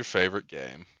is. What's your favorite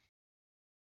game?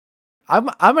 I'm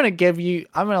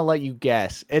gonna let you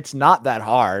guess. It's not that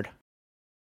hard.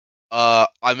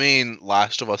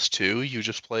 Last of Us 2 you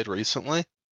just played recently?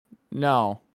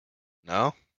 No.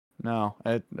 No? No.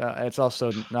 It's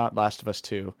also not Last of Us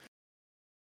 2.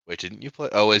 Wait, didn't you play?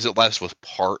 Oh, is it Last of Us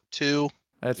Part 2?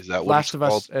 Is that what Last of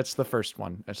Us? It's the first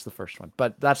one.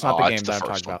 But that's not the game that I'm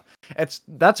talking about.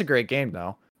 That's a great game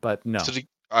though. But no. So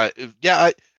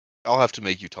I'll have to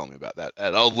make you tell me about that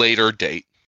at a later date.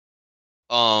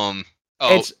 You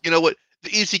know what? The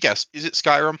easy guess, is it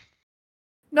Skyrim?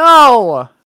 No.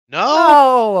 No.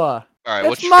 All right.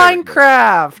 What's your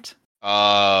Minecraft?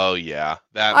 Oh yeah,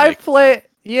 I've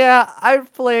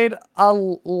played a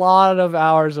lot of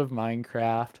hours of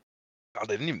Minecraft. God, I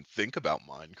didn't even think about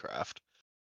Minecraft.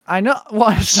 I know.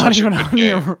 Well, it's not even on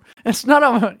your. It's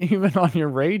not even on your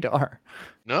radar.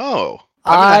 No,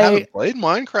 I haven't played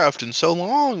Minecraft in so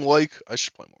long. Like, I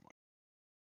should play more.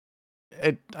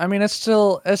 It's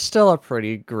still a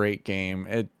pretty great game.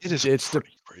 It's a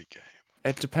pretty great game.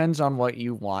 It depends on what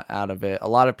you want out of it. A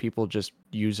lot of people just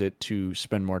use it to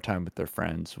spend more time with their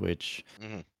friends, which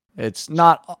it's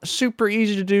not super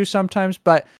easy to do sometimes.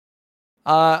 But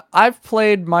I've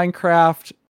played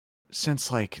Minecraft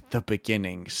since like the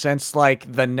beginning, since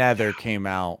like the Nether came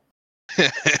out,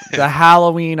 the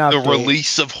Halloween The update.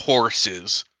 release of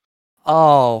horses.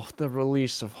 Oh, the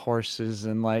release of horses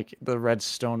and like the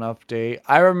Redstone update.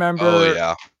 I remember Oh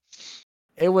yeah.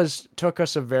 it took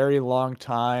us a very long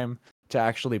time to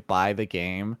actually buy the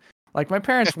game. Like my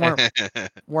parents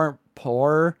weren't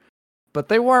poor, but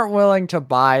they weren't willing to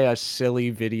buy a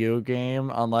silly video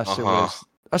game unless it Uh-huh. was,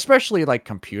 especially like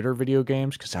computer video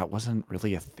games, because that wasn't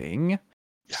really a thing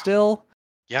Yeah. still.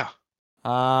 Yeah.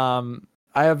 I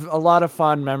have a lot of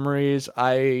fond memories.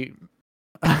 I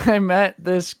I met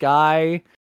this guy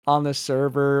on the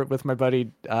server with my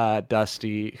buddy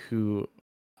Dusty, who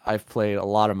I've played a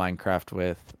lot of Minecraft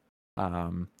with.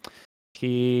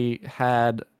 He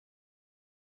had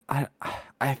I'm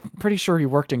pretty sure he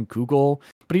worked in Google,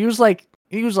 but he was like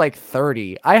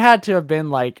 30. I had to have been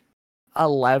like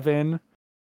 11.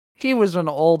 He was an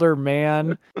older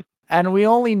man, and we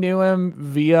only knew him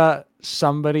via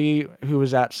somebody who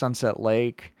was at Sunset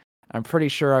Lake. I'm pretty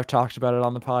sure I've talked about it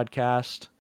on the podcast.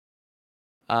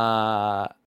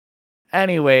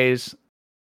 Anyways,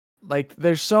 like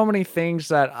there's so many things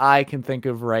that I can think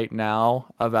of right now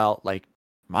about like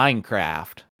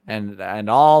Minecraft and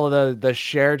all of the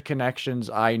shared connections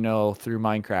I know through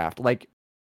Minecraft. Like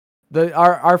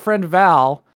our friend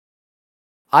Val,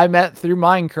 I met through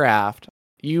Minecraft.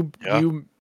 Yeah.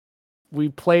 We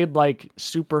played like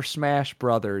Super Smash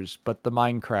Brothers, but the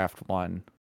Minecraft one.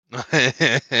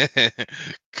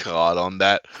 God, on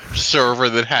that server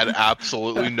that had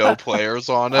absolutely no players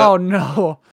on it. Oh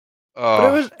no. But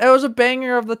Oh, it was a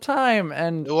banger of the time,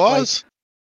 and it was.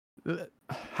 like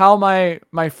how my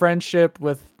friendship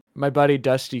with my buddy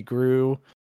Dusty grew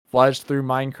was through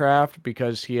Minecraft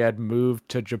because he had moved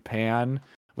to Japan,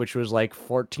 which was like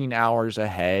 14 hours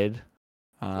ahead.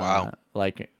 Wow.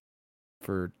 Like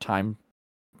for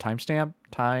timestamp,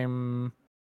 time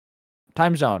zone.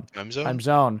 Time zone? Time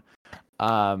zone.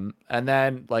 And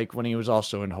then like when he was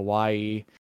also in Hawaii.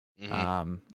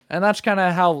 Mhm. And that's kind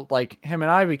of how like him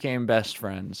and I became best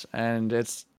friends. And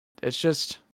it's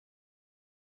just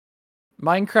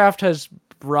Minecraft has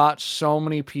brought so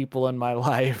many people in my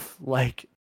life like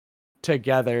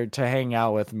together to hang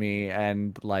out with me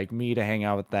and like me to hang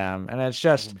out with them. And it's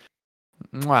just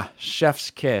mwah,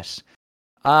 chef's kiss.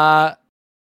 A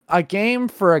game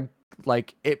for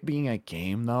like it being a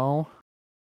game though.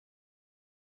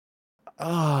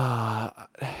 I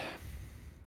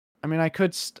mean,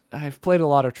 I've played a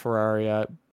lot of Terraria.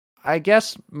 I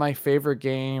guess my favorite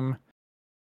game,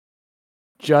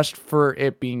 just for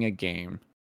it being a game,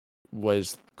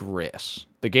 was Gris.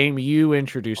 The game you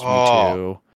introduced me Oh,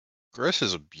 to. Gris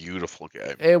is a beautiful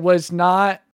game. It was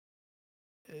not.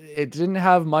 It didn't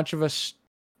have much of a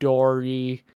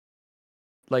story.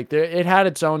 Like it had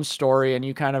its own story, and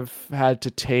you kind of had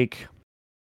to take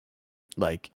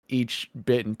like each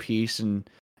bit and piece and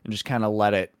just kind of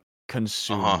let it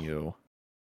consume you.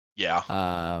 Yeah.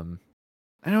 And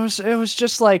it was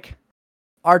just like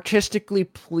artistically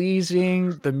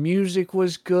pleasing. The music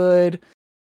was good,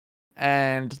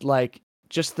 and like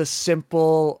just the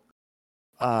simple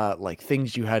like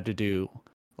things you had to do.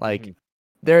 Like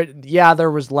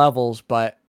there was levels,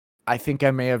 but I think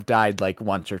I may have died like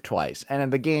once or twice.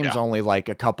 And the game's Yeah. only like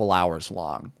a couple hours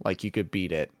long. Like you could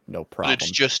beat it, no But problem.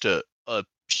 it's just a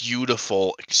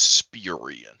beautiful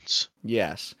experience.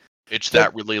 Yes. It's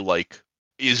that really like,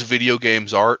 is video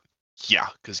games art? Yeah,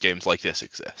 because games like this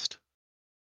exist.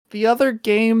 The other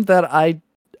game that I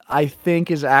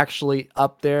think is actually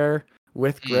up there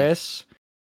with Gris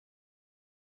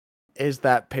is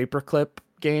that paperclip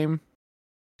game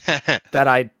that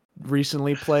I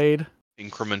recently played.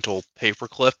 Incremental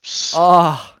paperclips.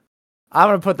 Oh, I'm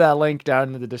gonna put that link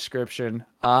down in the description.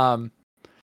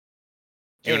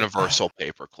 Universal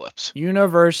paperclips.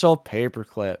 Universal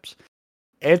paperclips.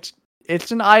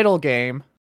 It's an idle game,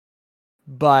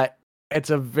 but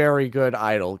it's a very good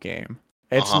idle game.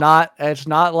 It's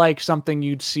not like something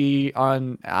you'd see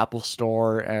on Apple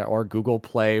Store or Google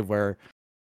Play where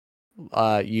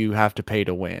you have to pay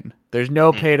to win. There's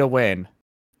no pay to win.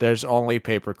 There's only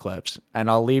paperclips, and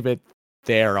I'll leave it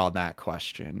there on that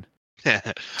question. I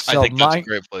think that's a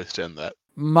great place to end that.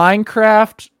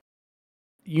 Minecraft,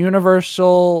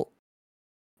 Universal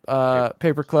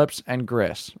paperclips, and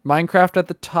Gris. Minecraft at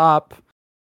the top,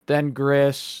 then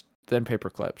Gris, then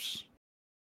paperclips.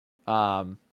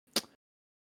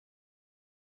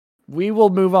 We will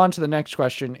move on to the next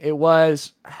question. It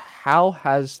was, how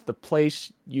has the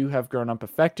place you have grown up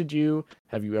affected you?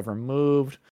 Have you ever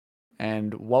moved?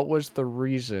 And what was the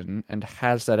reason? And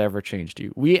has that ever changed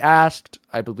you? We asked,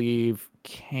 I believe,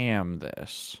 Cam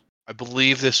this. I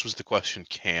believe this was the question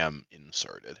Cam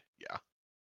inserted. Yeah.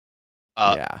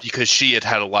 Yeah. because she had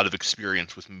had a lot of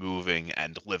experience with moving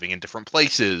and living in different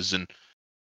places, and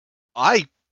I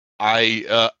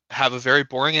have a very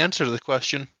boring answer to the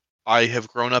question. I have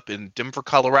grown up in Denver,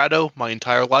 Colorado, my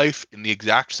entire life in the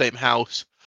exact same house.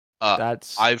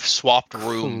 That's I've swapped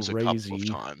rooms a couple of crazy.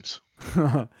 times.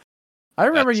 I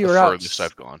remember That's you the were furthest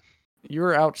I've gone. you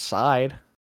were outside.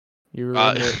 You were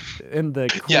Uh, in the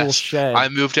cool yes, I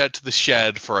shed. moved out to the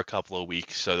shed for a couple of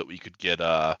weeks so that we could get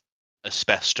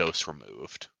asbestos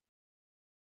removed.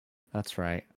 That's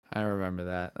right. I remember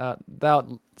that. That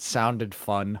sounded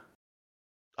fun.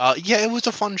 Yeah, it was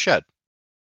a fun shed.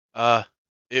 Uh,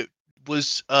 it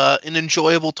was an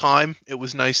enjoyable time. It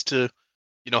was nice to,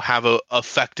 have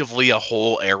effectively a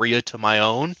whole area to my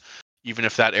own, even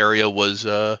if that area was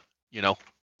you know,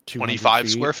 200 25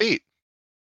 feet. square feet.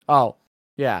 Oh,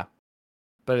 yeah.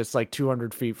 But it's like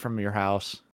 200 feet from your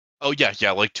house. Oh yeah,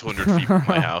 like 200 feet from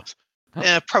my house.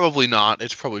 Probably not.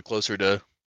 It's probably closer to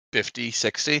 50,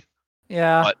 60,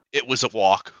 Yeah. but it was a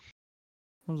walk.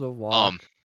 It was a Um, walk.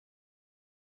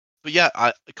 but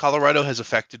yeah, Colorado has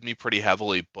affected me pretty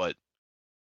heavily, but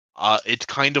it's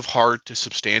kind of hard to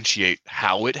substantiate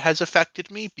how it has affected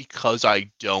me because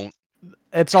I don't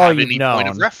It's all have you've any point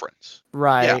of known. reference. Yeah,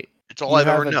 Right. it's all You I've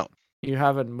ever haven't known. you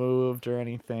haven't moved or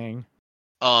anything.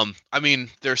 I mean,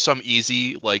 there's some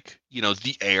easy, like,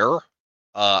 the air.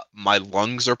 My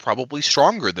lungs are probably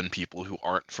stronger than people who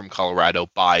aren't from Colorado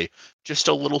by just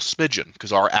a little smidgen,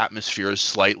 because our atmosphere is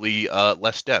slightly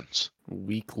less dense.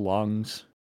 Weak lungs.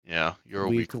 Yeah, you're a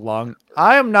Weak weak. lung.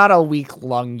 I am not a weak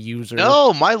lung user.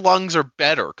 No, my lungs are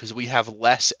better because we have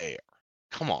less air.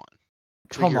 Come on,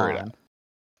 Come figure it on.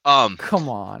 out. Um, Come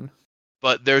on.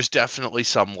 but there's definitely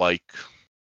some like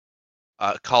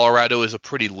Colorado is a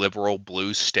pretty liberal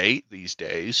blue state these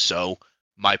days, so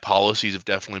my policies have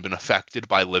definitely been affected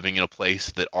by living in a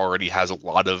place that already has a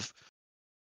lot of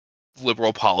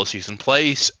liberal policies in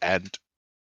place, and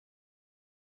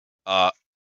uh,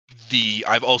 the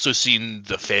I've also seen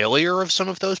the failure of some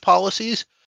of those policies.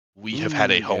 We have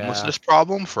had a Ooh, yeah. homelessness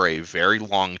problem for a very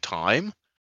long time,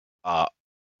 uh,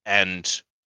 and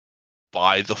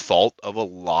by the fault of a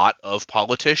lot of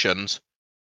politicians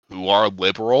who are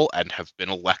liberal and have been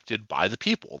elected by the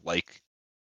people. Like,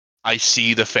 I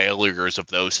see the failures of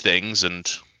those things and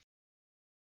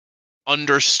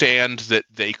understand that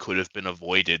they could have been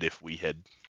avoided if we had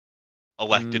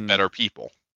elected Mm, better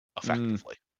people mm.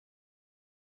 effectively.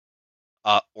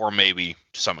 Or maybe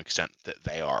to some extent that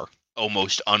they are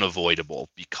almost unavoidable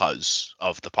because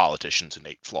of the politicians'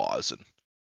 innate flaws and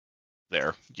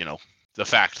their, the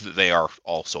fact that they are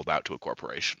all sold out to a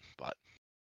corporation. But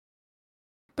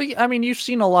But I mean, you've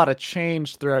seen a lot of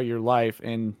change throughout your life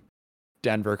in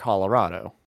Denver,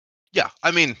 Colorado. yeah,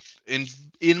 I mean,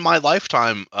 in my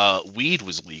lifetime, weed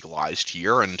was legalized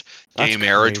here, and gay That's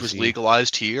marriage was crazy.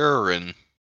 legalized here, and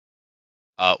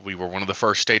we were one of the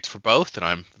first states for both, and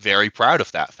I'm very proud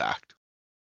of that fact.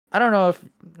 I don't know if,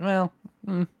 well,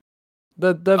 mm,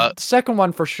 the Uh, second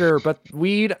one for sure, but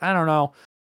weed, I don't know.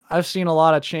 I've seen a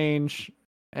lot of change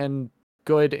and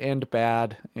good and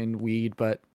bad in weed,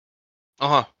 but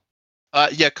uh-huh.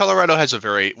 Yeah, Colorado has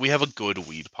we have a good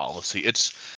weed policy.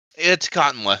 It's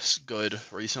gotten less good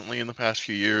recently in the past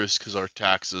few years because our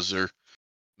taxes are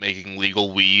making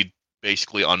legal weed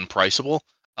basically unpriceable.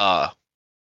 Uh,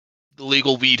 the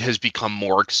legal weed has become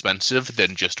more expensive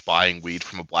than just buying weed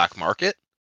from a black market.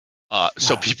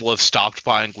 So people have stopped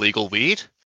buying legal weed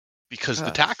because the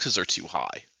God, taxes are too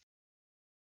high.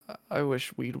 I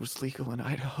wish weed was legal in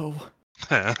Idaho.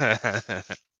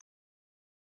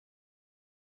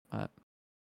 Uh,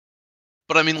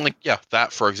 But I mean, like, yeah,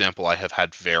 that for example, I have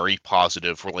had very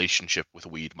positive relationship with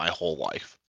weed my whole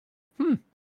life. hmm.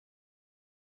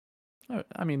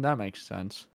 I mean, that makes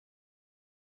sense.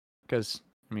 Because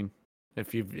I mean,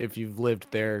 if you've lived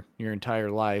there your entire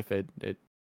life, it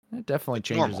definitely It's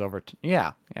changes normal. over.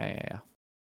 Yeah, yeah.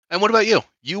 And what about you?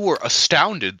 You were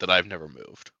astounded that I've never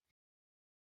moved.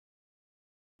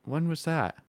 When was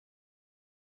that?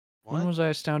 When What? was I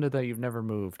astounded that you've never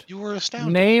moved? You were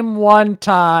astounded. Name one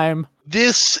time.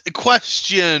 This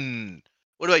question.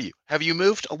 What about you? Have you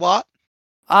moved a lot?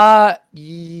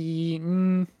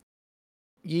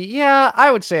 Yeah,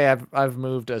 I would say I've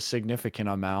moved a significant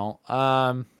amount.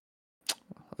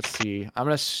 Let's see. I'm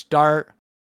gonna start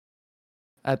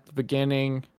at the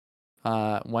beginning.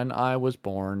 When I was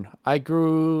born, I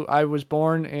was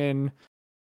born in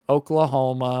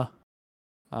Oklahoma,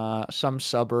 some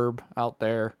suburb out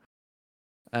there,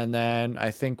 and then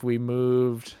I think we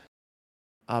moved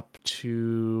up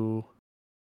to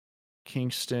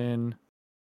Kingston,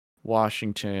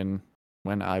 Washington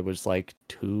when I was like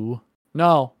 2.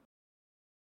 No.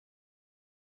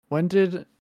 When did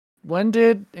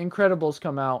Incredibles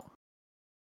come out?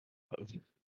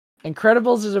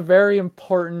 Incredibles is a very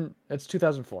important. It's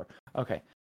 2004. Okay.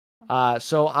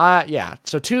 So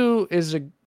 2 is a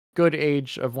good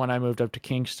age of when I moved up to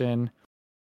Kingston.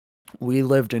 We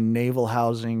lived in naval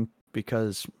housing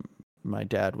because my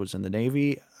dad was in the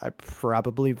Navy. I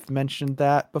probably mentioned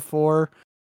that before.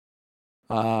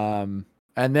 And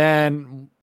then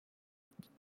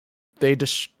they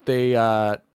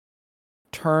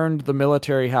turned the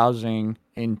military housing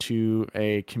into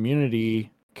a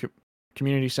community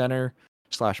center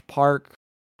 / park,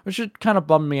 which should kind of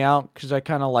bummed me out because I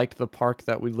kind of liked the park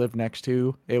that we lived next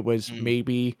to. It was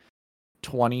maybe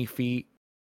 20 feet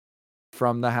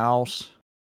from the house.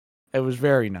 It was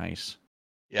very nice.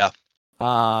 Yeah.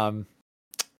 I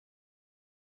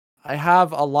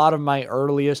have a lot of my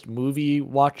earliest movie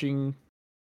watching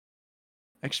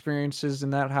experiences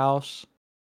in that house.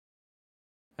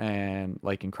 And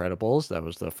like Incredibles, that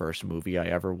was the first movie I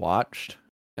ever watched.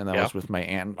 And that was with my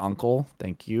aunt and uncle.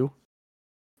 Thank you.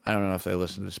 I don't know if they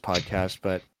listen to this podcast,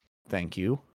 but thank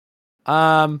you.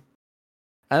 And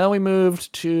then we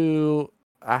moved to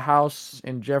a house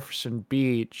in Jefferson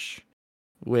Beach,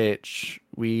 which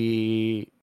I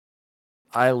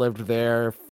lived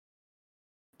there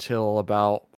till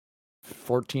about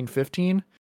 14, 15.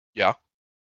 Yeah.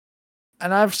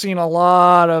 And I've seen a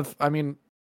lot of,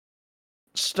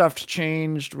 stuff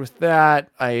changed with that.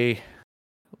 I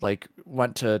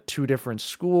went to 2 different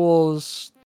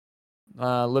schools,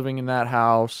 living in that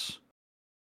house.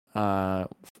 The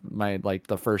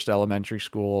first elementary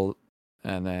school,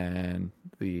 and then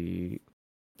the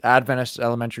Adventist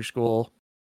elementary school,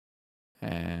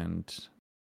 and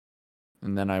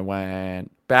then I went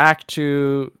back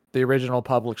to the original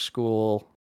public school.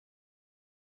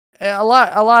 A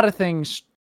lot of things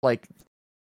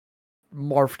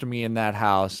morphed me in that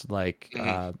house,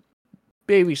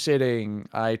 babysitting.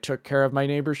 I took care of my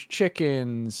neighbor's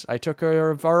chickens. I took care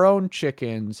of our own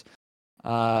chickens.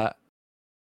 I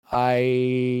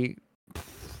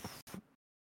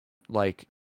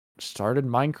started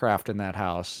Minecraft in that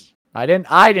house. I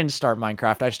didn't start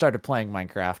Minecraft. I started playing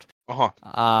Minecraft.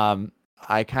 I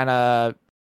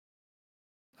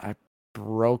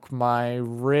broke my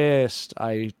wrist.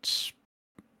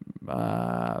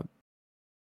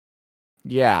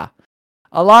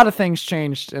 A lot of things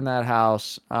changed in that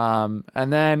house.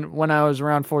 And then when I was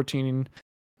around 15,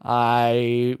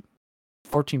 I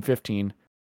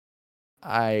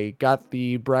got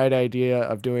the bright idea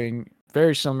of doing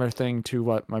very similar thing to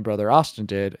what my brother Austin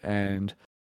did and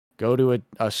go to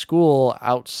a school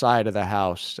outside of the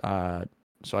house.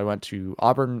 So I went to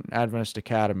Auburn Adventist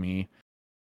Academy,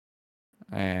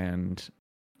 and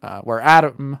where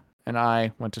Adam and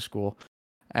I went to school.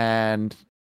 And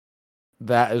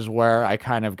that is where I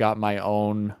kind of got my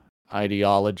own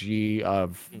ideology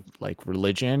of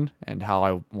religion and how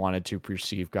I wanted to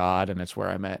perceive God. And it's where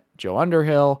I met Joe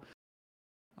Underhill.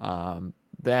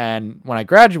 Then when I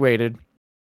graduated,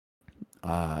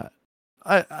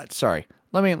 sorry,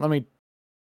 let me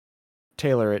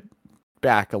tailor it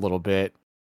back a little bit.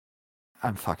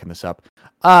 I'm fucking this up.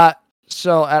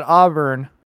 So at Auburn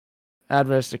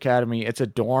Adventist Academy, it's a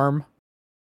dorm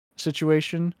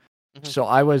situation. Mm-hmm. So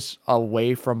I was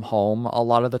away from home a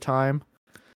lot of the time.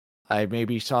 I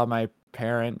maybe saw my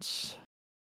parents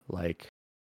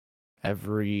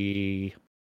every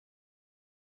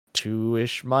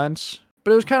 2-ish months,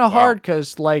 but it was kind of hard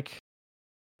because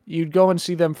you'd go and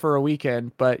see them for a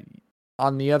weekend, but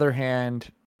on the other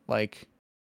hand,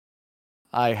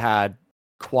 I had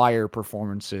choir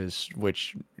performances,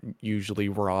 which usually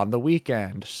were on the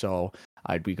weekend, so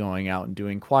I'd be going out and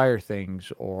doing choir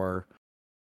things, or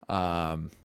I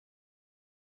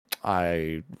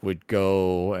would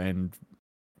go and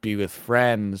be with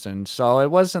friends, and so it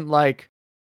wasn't like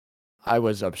I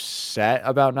was upset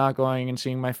about not going and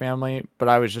seeing my family, but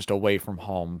I was just away from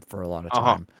home for a lot of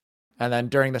time. And then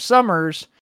during the summers,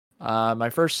 my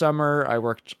first summer, I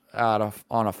worked on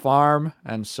a farm,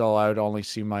 and so I would only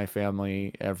see my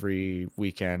family every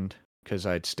weekend because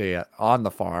I'd stay on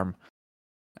the farm.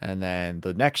 And then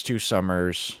the next 2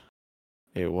 summers,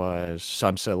 it was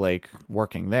Sunset Lake,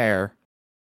 working there.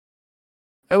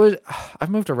 I've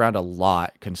moved around a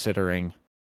lot considering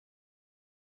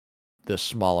this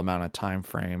small amount of time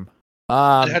frame.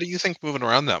 And how do you think moving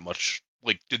around that much,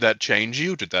 did that change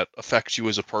you? Did that affect you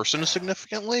as a person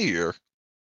significantly, or?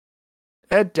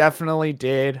 It definitely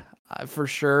did, for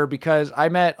sure, because I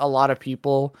met a lot of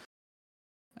people,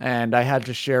 and I had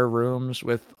to share rooms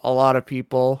with a lot of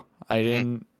people.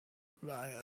 I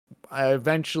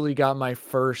eventually got my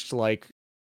first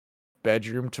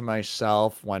bedroom to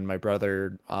myself when my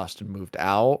brother Austin moved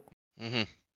out. Mm-hmm.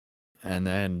 And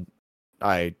then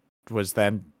I was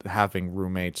then having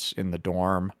roommates in the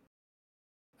dorm.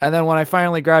 And then when I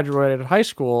finally graduated high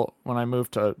school, when I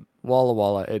moved to Walla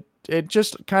Walla, it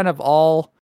just kind of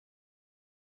all...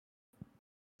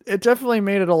 It definitely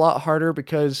made it a lot harder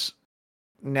because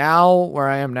now, where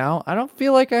I am now, I don't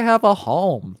feel like I have a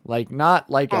home. Like,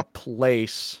 not like a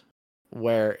place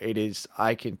where it is,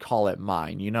 I can call it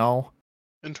mine, you know?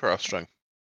 Interesting.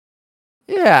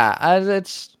 Yeah, as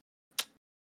it's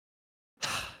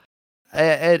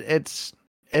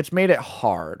made it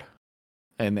hard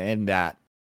in that,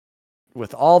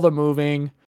 with all the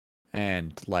moving,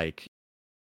 and like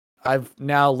I've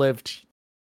now lived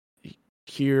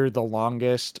here the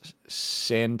longest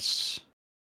since...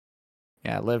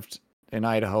 Yeah, I lived in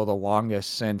Idaho the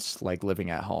longest since like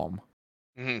living at home.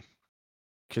 Mm-hmm.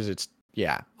 Because it's,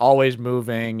 yeah, always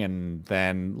moving, and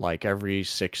then like every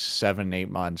 6, 7, 8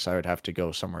 months I would have to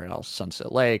go somewhere else.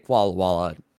 Sunset Lake, Walla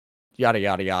Walla, yada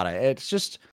yada yada. It's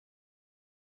just,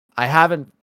 I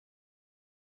haven't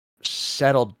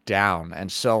settled down,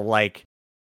 and so like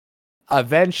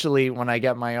eventually when I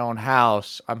get my own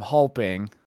house, I'm hoping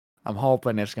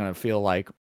it's gonna feel like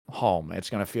home. It's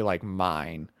gonna feel like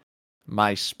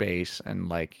my space, and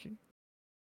like,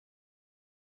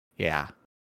 yeah.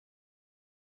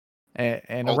 And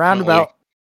a Ultimately, roundabout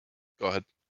go ahead.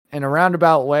 in a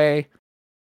roundabout way,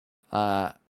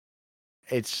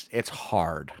 it's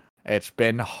hard. It's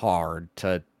been hard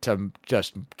to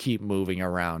just keep moving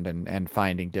around and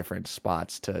finding different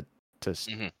spots to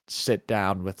Mm-hmm. sit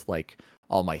down with like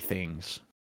all my things.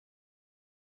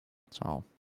 So,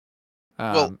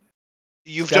 Well, it's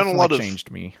you've done a definitely lot of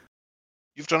changed me.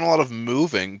 you've done a lot of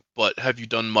moving, but have you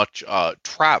done much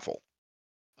travel?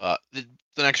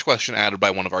 The next question added by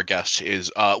one of our guests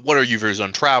is, what are your views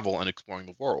on travel and exploring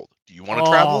the world? Do you want to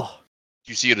travel? Oh,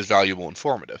 Do you see it as valuable and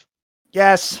formative?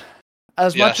 yes.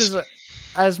 As much Yes.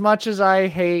 as I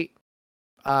hate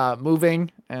moving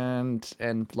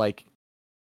and like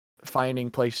finding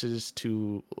places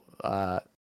to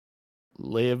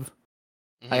live.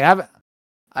 I Mm-hmm. haven't.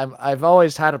 I've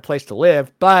always had a place to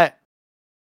live, but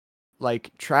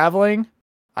like traveling,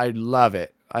 I love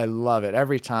it. I love it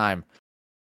every time.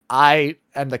 I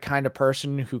am the kind of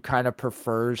person who kind of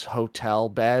prefers hotel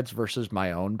beds versus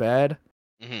my own bed.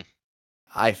 Mm-hmm.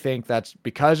 I think that's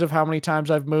because of how many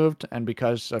times I've moved and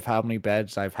because of how many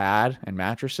beds I've had and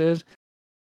mattresses.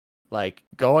 Like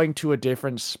going to a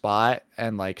different spot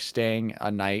and like staying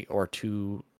a night or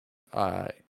two uh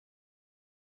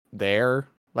there.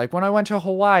 Like when I went to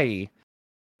Hawaii,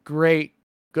 great,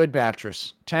 good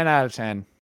mattress, 10 out of 10.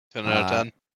 10 out of Uh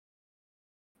 10.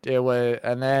 it was,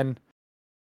 and then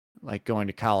like going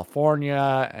to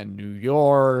California and New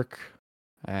York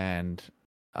and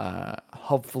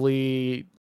hopefully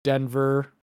Denver,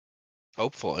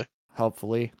 Hopefully.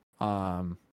 hopefully.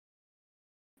 Um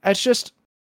it's just,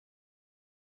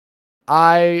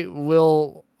 I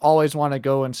will always want to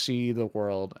go and see the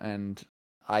world, and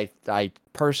I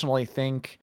personally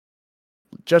think,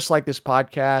 just like this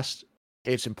podcast,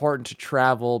 it's important to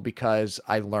travel because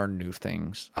I learn new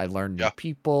things. I learn new Yeah.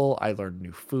 people, I learn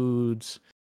new foods,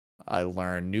 I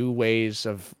learn new ways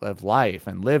of life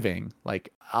and living.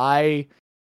 Like a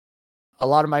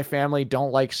lot of my family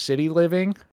don't like city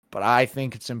living, but I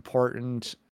think it's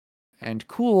important and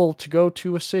cool to go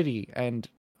to a city and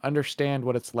understand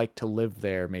what it's like to live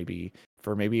there, maybe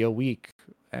for maybe a week,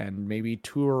 and maybe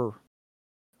tour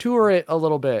it a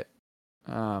little bit.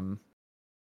 Um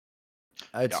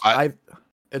Yeah,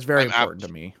 it's very I'm important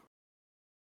to me.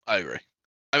 I agree.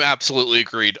 I'm absolutely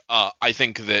agreed. I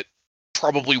think that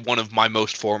probably one of my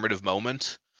most formative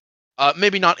moments,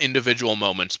 maybe not individual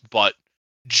moments, but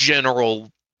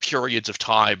general periods of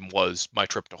time, was my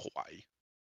trip to Hawaii.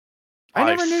 I I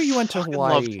never knew you went to fucking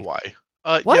loved Hawaii. Hawaii.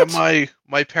 Yeah, What?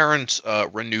 my parents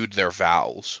renewed their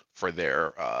vows for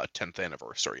their 10th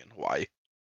anniversary in Hawaii.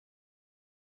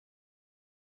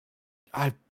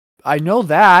 I I know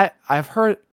that. I've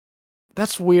heard.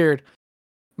 That's weird.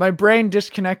 My brain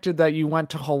disconnected that you went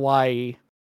to Hawaii,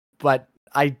 but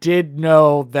I did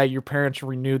know that your parents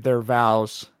renewed their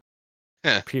vows.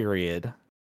 Heh. Period.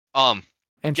 Um,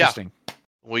 yeah, Interesting.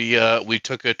 we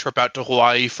took a trip out to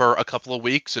Hawaii for a couple of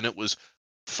weeks, and it was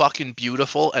fucking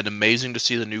beautiful and amazing to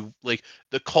see the new, like,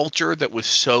 the culture that was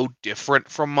so different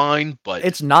from mine, but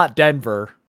It's not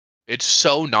Denver. it's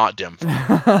so not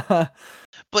Denver.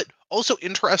 But also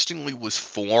interestingly was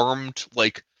formed,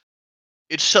 like,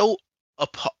 it's so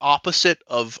opposite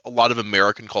of a lot of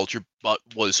American culture, but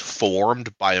was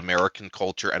formed by American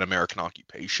culture and American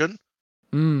occupation.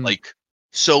 Mm. Like,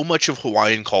 so much of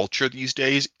Hawaiian culture these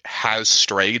days has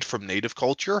strayed from native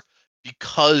culture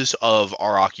because of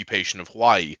our occupation of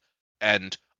Hawaii.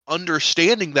 And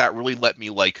understanding that really let me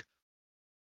like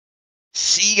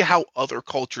see how other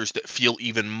cultures that feel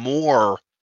even more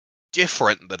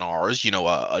different than ours,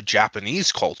 a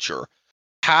Japanese culture,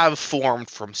 have formed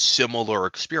from similar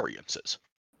experiences.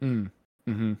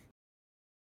 Mm-hmm.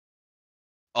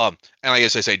 And I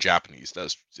guess I say Japanese.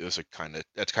 That's kind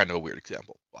of a weird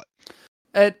example, but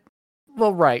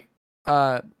Right.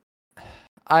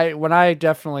 When I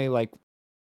definitely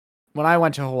when I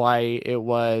went to Hawaii, it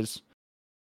was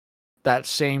that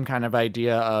same kind of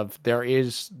idea of there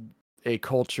is a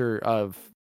culture of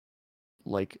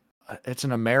it's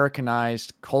an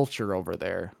Americanized culture over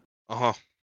there. uh-huh.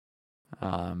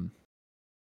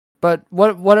 But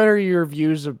what are your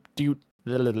views of do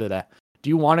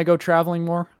you want to go traveling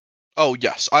more? Oh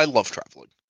yes, I love traveling.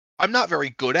 I'm not very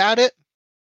good at it.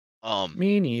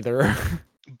 Me neither.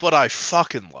 But I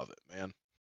fucking love it,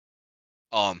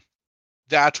 man.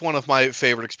 That's one of my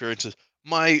favorite experiences.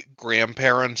 My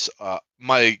grandparents,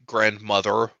 my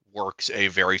grandmother works a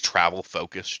very travel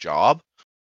focused job.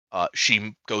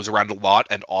 She goes around a lot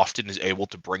and often is able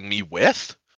to bring me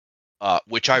with,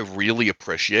 which I really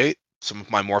appreciate. Some of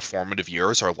my more formative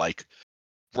years are like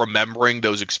remembering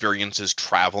those experiences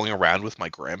traveling around with my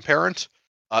grandparents,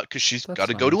 because she's got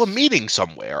That's to go to a nice. meeting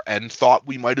somewhere and thought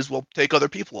we might as well take other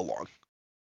people along.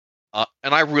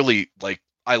 And I really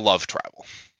I love travel,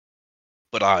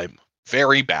 but I'm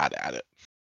very bad at it.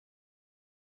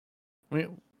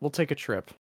 We'll take a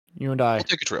trip. You and I. We'll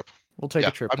take a trip. We'll take Yeah,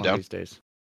 a trip I'm one of down. these days.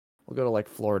 We'll go to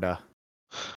Florida.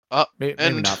 Maybe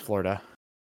And not Florida.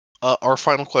 our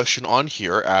final question on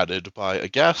here, added by a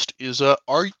guest, is: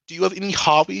 do you have any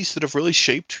hobbies that have really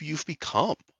shaped who you've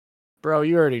become? Bro,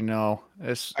 you already know.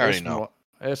 It's I already it's know.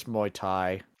 it's Muay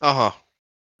Thai. Uh huh.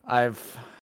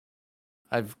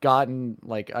 I've gotten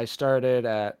I started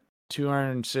at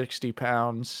 260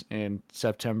 pounds in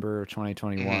September Mm-hmm.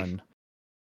 2021.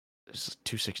 It's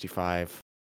 265.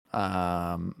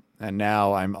 And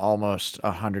now I'm almost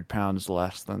 100 pounds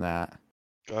less than that.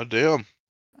 God damn.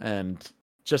 And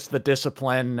just the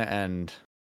discipline and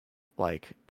like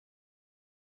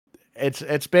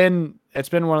it's been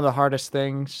one of the hardest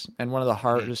things and one of the Mm-hmm.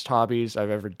 hardest hobbies I've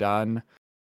ever done,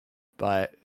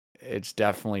 but it's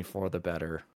definitely for the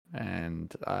better.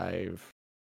 And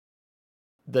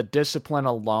the discipline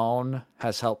alone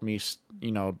has helped me,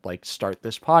 start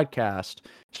this podcast,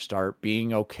 start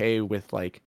being okay with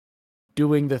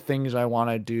doing the things I want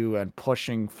to do and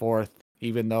pushing forth,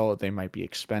 even though they might be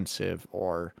expensive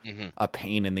or Mm-hmm. a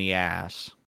pain in the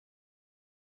ass.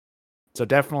 So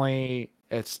definitely,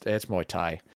 it's Muay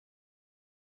Thai.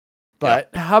 But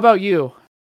Yeah. how about you?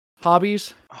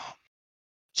 Hobbies?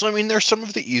 So I mean, there's some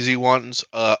of the easy ones.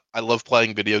 I love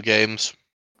playing video games.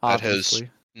 That has Obviously,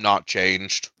 not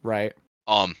changed. right?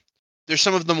 Um, there's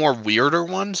some of the more weirder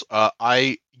ones.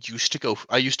 I used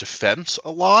to fence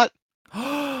a lot.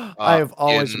 I have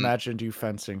always In imagined you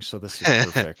fencing, so this is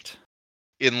perfect.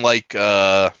 in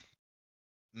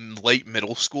late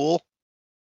middle school.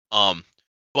 Um,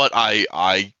 but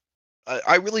I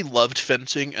really loved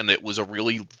fencing, and it was a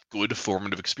really good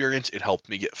formative experience. It helped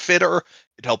me get fitter.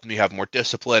 It helped me have more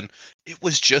discipline. It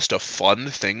was just a fun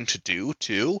thing to do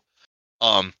too.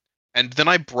 Um, and then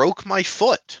I broke my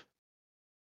foot,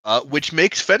 which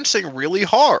makes fencing really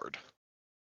hard.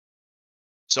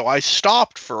 So I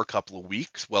stopped for a couple of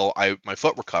weeks. Well, my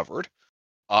foot recovered.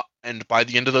 And by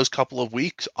the end of those couple of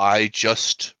weeks, my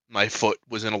foot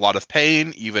was in a lot of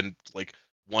pain, even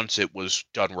once it was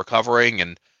done recovering.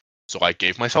 And so I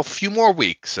gave myself a few more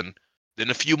weeks and then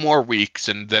a few more weeks.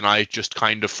 And then I just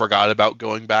kind of forgot about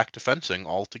going back to fencing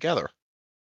altogether.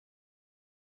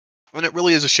 And it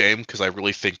really is a shame because I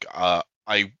really think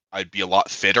I'd be a lot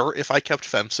fitter if I kept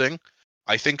fencing.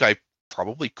 I think I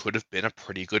probably could have been a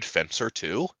pretty good fencer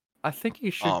too. I think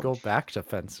you should Um, go back to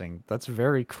fencing. That's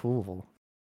very cool.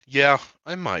 yeah,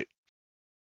 I might.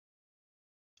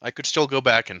 I could still go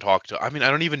back and talk to. I mean, I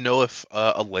don't even know if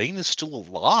Elaine is still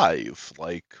alive.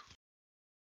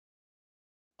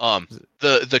 Um,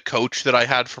 the coach that I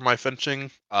had for my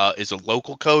fencing is a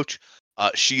local coach.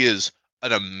 She is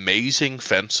an amazing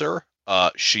fencer.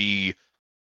 She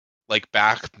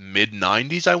back mid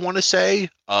 '90s, I want to say,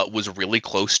 was really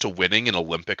close to winning an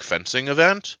Olympic fencing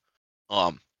event.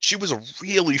 She was a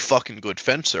really fucking good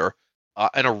fencer,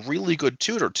 and a really good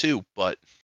tutor too. But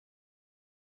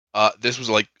this was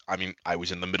I mean, I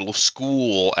was in the middle of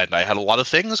school and I had a lot of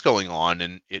things going on,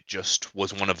 and it just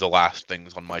was one of the last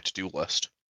things on my to-do list.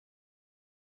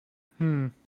 Hmm.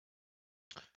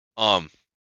 Um,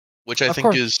 which I Of think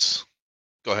course. is,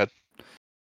 go ahead.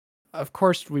 of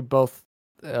course, we both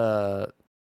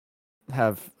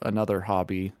have another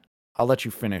hobby. I'll let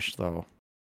you finish, though.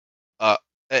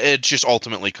 It's just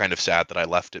ultimately kind of sad that I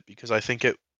left it because I think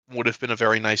it would have been a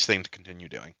very nice thing to continue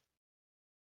doing.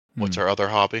 What's our other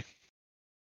hobby?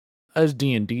 As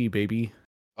D&D, baby.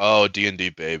 Oh, D&D,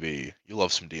 baby. You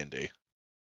love some D&D.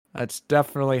 That's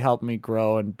definitely helped me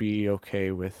grow and be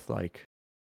okay with, like,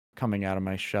 coming out of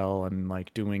my shell and,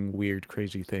 like, doing weird,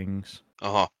 crazy things.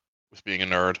 Uh-huh. With being a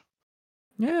nerd.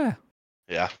 Yeah.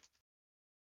 Yeah.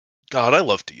 God, I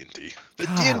love D&D. The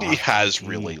God, I D&D love has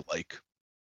D&D.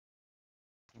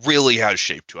 really has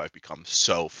shaped who I've become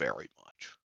so very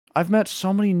much. I've met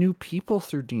so many new people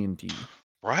through D&D.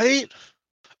 Right?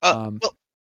 Um, Well,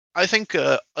 I think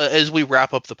as we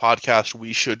wrap up the podcast,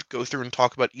 we should go through and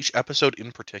talk about each episode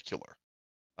in particular.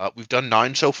 We've done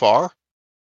 9 so far,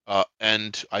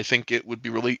 and I think it would be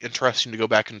really interesting to go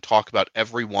back and talk about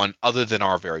every one other than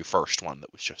our very first one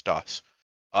that was just us.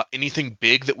 Anything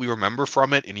big that we remember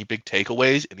from it? Any big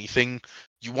takeaways? Anything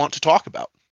you want to talk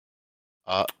about?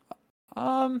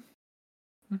 um,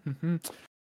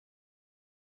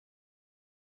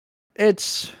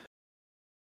 it's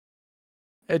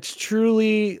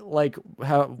truly like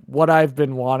what I've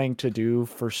been wanting to do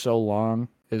for so long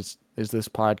is this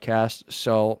podcast.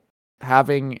 So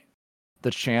having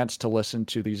the chance to listen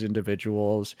to these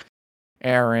individuals,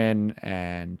 Aaron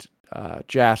and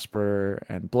Jasper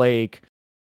and Blake,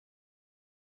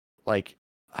 like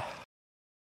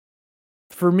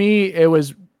for me, it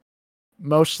was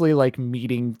mostly like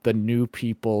meeting the new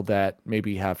people that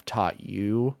maybe have taught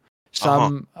you.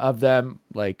 Some of them,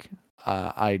 like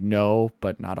I know,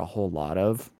 but not a whole lot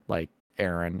of, like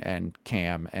Aaron and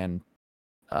Cam and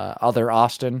other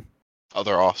Austin.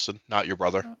 Other Austin, not your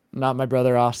brother. Not my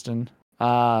brother Austin.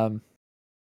 And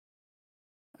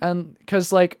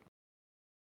because like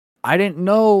I didn't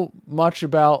know much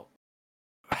about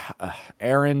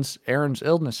Aaron's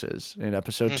illnesses in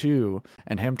episode 2,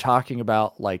 and him talking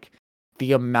about like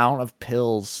the amount of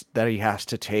pills that he has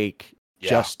to take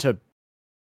just to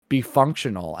be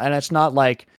functional. And it's not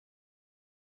like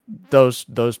those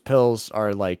pills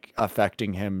are like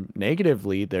affecting him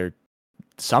negatively.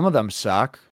 Some of them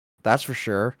suck, that's for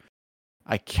sure.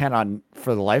 I cannot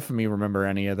for the life of me remember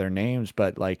any of their names,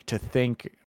 but like to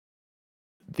think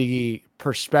the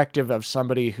perspective of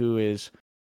somebody who's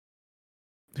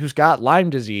got Lyme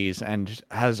disease and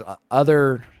has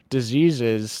other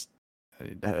diseases,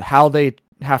 how they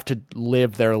have to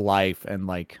live their life and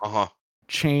like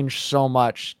change so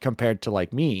much compared to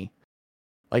like me.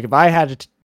 Like if I had to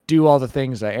do all the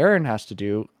things that Aaron has to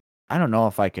do, I don't know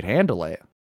if I could handle it.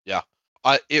 Yeah.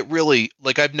 It really,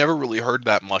 like, I've never really heard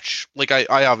that much. Like,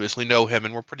 I obviously know him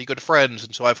and we're pretty good friends,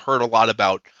 and so I've heard a lot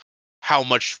about how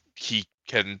much he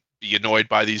can be annoyed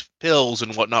by these pills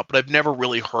and whatnot, but I've never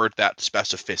really heard that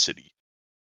specificity.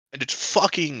 And it's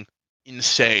fucking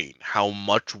insane how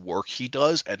much work he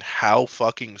does and how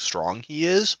fucking strong he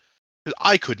is. 'Cause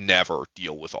I could never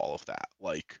deal with all of that.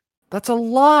 Like, that's a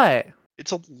lot.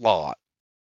 It's a lot.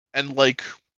 And like,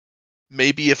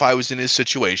 maybe if I was in his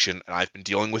situation and I've been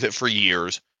dealing with it for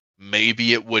years,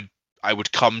 maybe I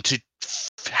would come to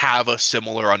have a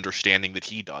similar understanding that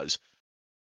he does.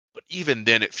 But even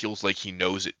then, it feels like he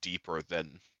knows it deeper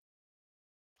than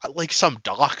like some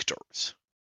doctors.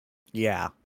 Yeah.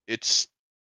 It's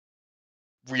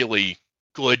really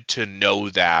good to know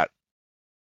that,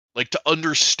 like to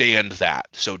understand that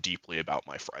so deeply about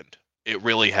my friend. It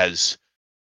really has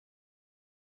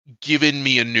given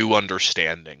me a new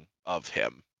understanding of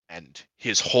him and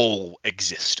his whole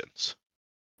existence.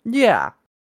 Yeah.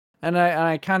 And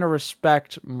I kind of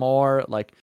respect more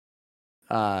like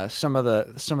some of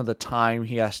the time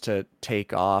he has to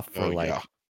take off for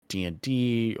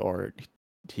D&D, or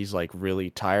he's like really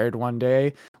tired one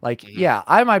day. Like yeah,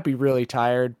 I might be really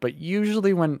tired, but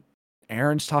usually when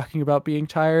Aaron's talking about being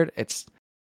tired,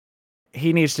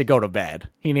 he needs to go to bed.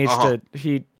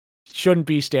 He shouldn't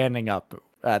be standing up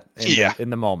in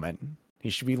the moment. He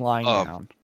should be lying down.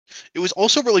 It was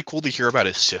also really cool to hear about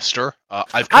his sister.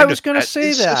 I was going to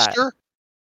say that. Sister,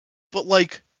 but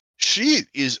like she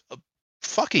is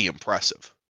fucking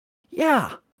impressive.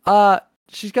 Yeah.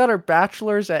 She's got her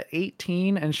bachelor's at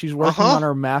 18 and she's working on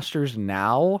her master's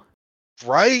now.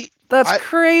 Right? That's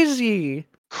crazy.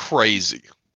 Crazy.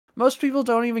 Most people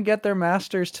don't even get their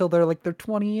masters till they're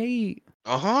 28.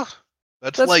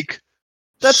 That's like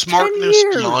smartness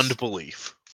beyond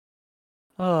belief.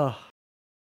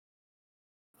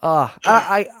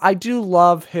 I do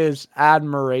love his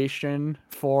admiration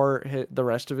for the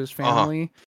rest of his family,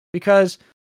 because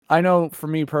I know for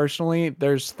me personally,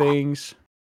 there's things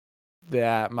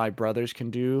that my brothers can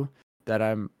do that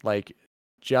I'm like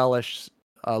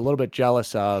a little bit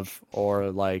jealous of, or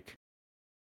like,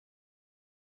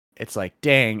 it's like,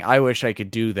 dang, I wish I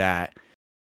could do that.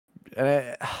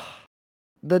 Uh,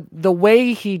 the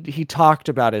way he talked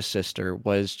about his sister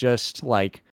was just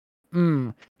like,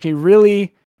 he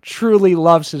really truly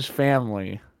loves his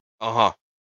family, Uh-huh.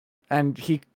 and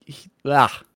yeah.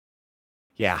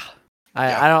 Yeah.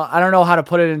 I don't know how to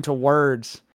put it into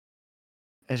words.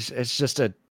 It's just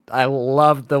I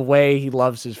love the way he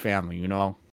loves his family, you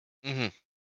know? Mm-hmm.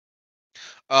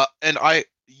 And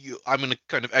I'm going to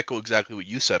kind of echo exactly what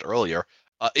you said earlier.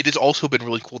 It has also been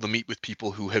really cool to meet with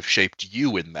people who have shaped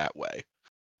you in that way.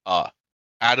 Uh,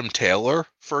 Adam Taylor,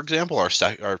 for example, our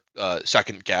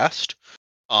second guest.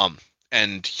 Um,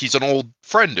 and he's an old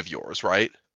friend of yours,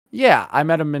 right? Yeah, I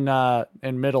met him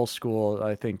in middle school,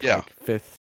 I think Yeah. like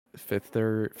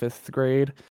fifth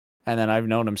grade, and then I've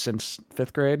known him since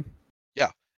 5th grade.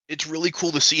 Yeah. It's really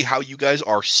cool to see how you guys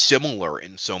are similar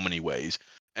in so many ways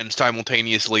and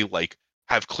simultaneously like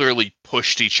have clearly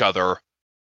pushed each other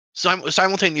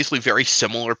simultaneously very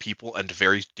similar people and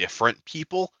very different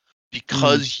people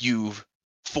because you've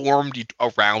formed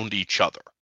around each other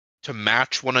to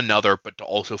match one another but to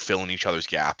also fill in each other's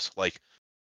gaps. Like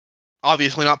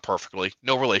obviously not perfectly.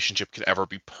 No relationship could ever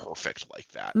be perfect like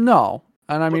that. No,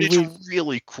 and I But mean it's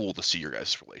really cool to see your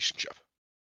guys' relationship.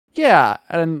 yeah,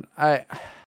 and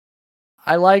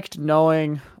I liked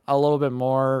knowing a little bit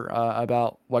more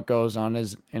about what goes on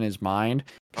in his mind,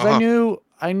 because Uh-huh.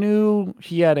 I knew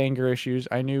he had anger issues.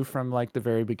 I knew from like the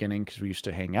very beginning, because we used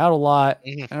to hang out a lot,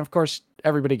 Mm-hmm. and of course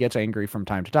everybody gets angry from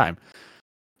time to time.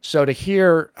 So to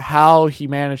hear how he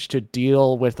managed to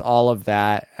deal with all of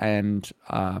that, and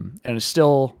is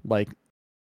still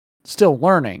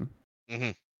learning,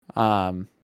 Mm-hmm. um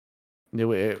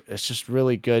it's just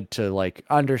really good to like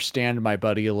understand my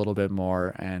buddy a little bit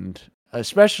more, and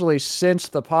especially since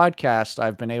the podcast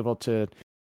I've been able to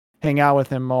hang out with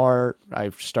him more.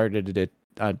 I've started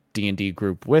a D&D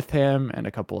group with him and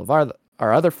a couple of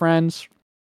our other friends,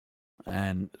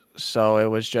 and so it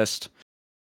was just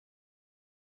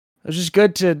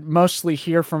good to mostly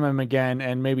hear from him again,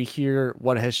 and maybe hear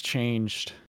what has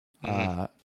changed Mm-hmm.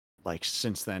 like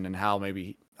since then, and how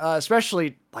maybe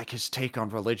especially like his take on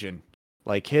religion.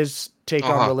 Like his take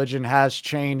on Uh-huh. religion has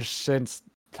changed since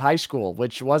high school,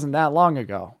 which wasn't that long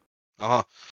ago. Uh-huh.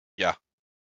 Yeah.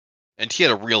 And he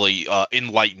had a really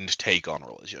enlightened take on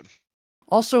religion.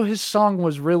 Also, his song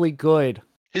was really good.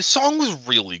 His song was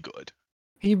really good.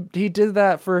 He did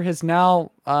that for his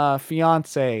now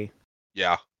fiance.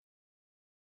 Yeah.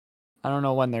 I don't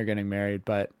know when they're getting married,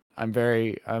 but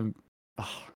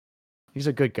oh, he's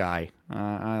a good guy.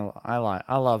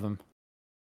 I love him.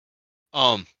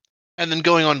 Um, and then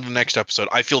going on to the next episode,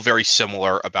 I feel very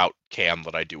similar about Cam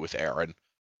that I do with Aaron.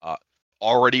 Uh,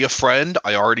 Already a friend,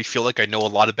 I already feel like I know a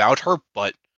lot about her,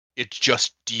 but it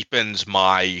just deepens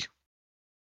my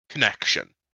connection,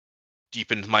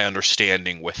 deepens my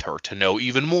understanding with her to know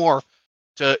even more,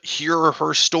 to hear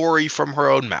her story from her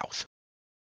own mouth.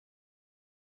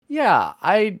 Yeah,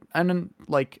 I didn't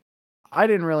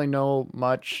really know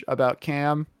much about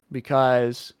Cam,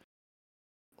 because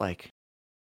like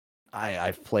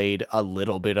I've played a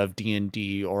little bit of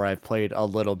D&D, or I've played a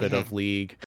little bit Hmm. of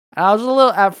League. And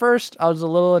at first I was a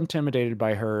little intimidated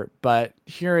by her, but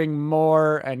hearing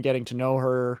more and getting to know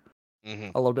her Hmm.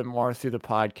 a little bit more through the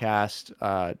podcast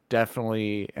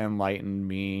definitely enlightened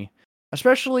me,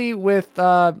 especially with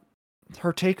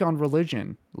her take on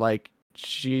religion. Like,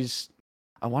 she's,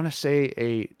 I want to say,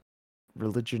 a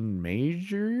religion Uh-huh.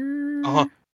 major,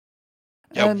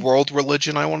 Yeah, and world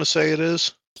religion, I want to say it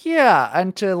is. yeah,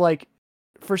 and to like,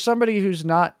 for somebody who's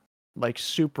not like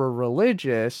super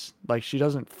religious, like she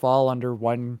doesn't fall under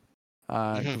one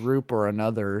Hmm. group or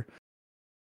another,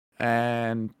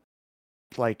 and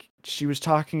like she was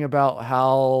talking about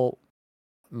how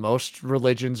most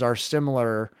religions are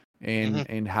similar Hmm.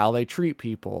 in how they treat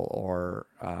people, or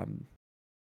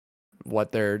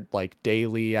what their like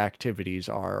daily activities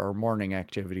are, or morning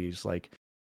activities, like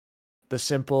the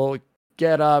simple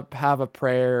get up, have a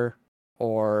prayer,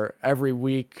 or every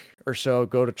week or so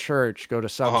go to church, go to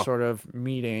some Uh-huh. sort of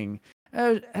meeting.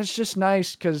 It's just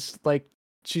nice, because like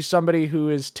she's somebody who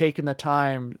has taken the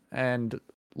time and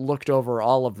looked over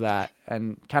all of that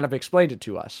and kind of explained it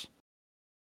to us.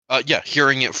 Yeah,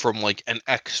 hearing it from like an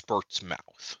expert's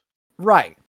mouth.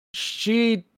 Right.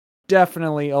 She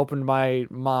definitely opened my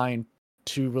mind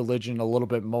to religion a little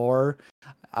bit more.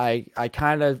 I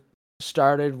kind of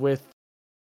started with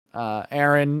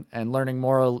Aaron and learning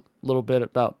more a little bit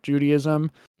about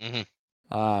Judaism.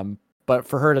 Hmm. But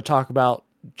for her to talk about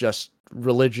just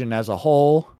religion as a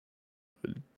whole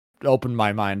opened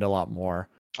my mind a lot more.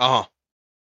 Uh-huh.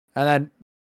 And then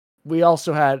we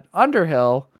also had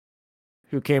Underhill,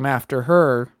 who came after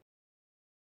her,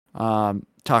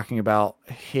 talking about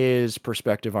his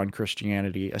perspective on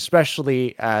Christianity,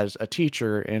 especially as a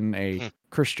teacher in a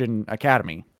Christian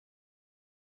academy.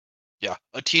 Yeah,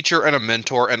 a teacher and a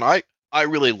mentor, and I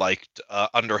really liked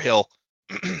Underhill,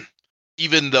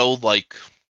 even though like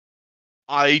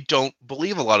I don't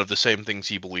believe a lot of the same things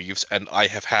he believes, and I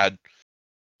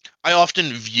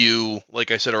often view,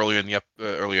 like I said earlier in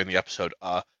the episode,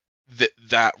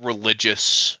 that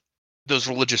those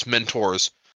religious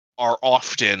mentors are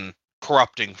often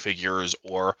corrupting figures,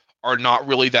 or are not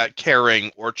really that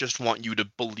caring, or just want you to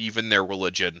believe in their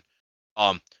religion.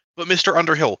 But Mr.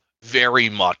 Underhill, very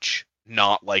much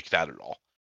not like that at all.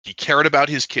 He cared about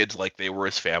his kids like they were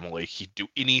his family. He'd do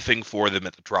anything for them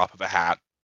at the drop of a hat,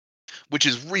 which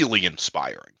is really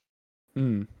inspiring.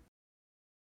 Mm.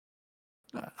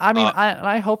 I mean,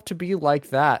 I hope to be like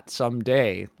that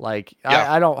someday. Like,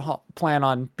 Yeah. I don't plan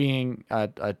on being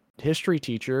a history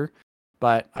teacher,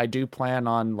 but I do plan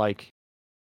on like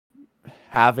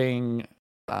having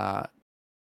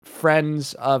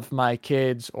friends of my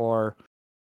kids or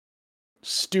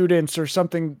students or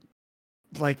something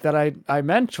like that I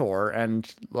mentor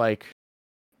and like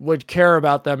would care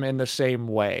about them in the same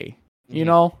way, you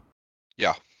know?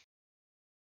 Yeah.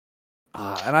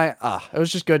 And it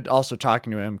was just good also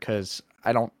talking to him because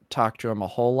I don't talk to him a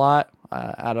whole lot.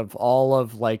 Out of all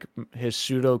of like his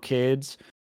pseudo kids,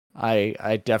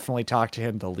 I definitely talk to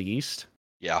him the least.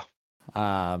 Yeah.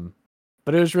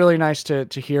 But it was really nice to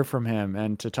hear from him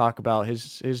and to talk about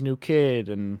his new kid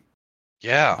and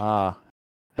Yeah.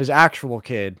 his actual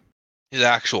kid. His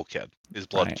actual kid, his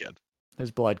blood Right. kid.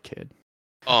 His blood kid.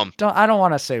 I don't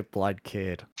want to say blood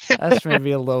kid. That's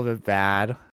maybe a little bit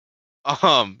bad.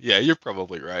 Yeah, you're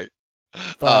probably right.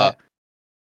 But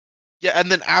Yeah, and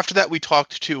then after that we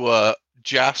talked to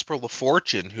Jasper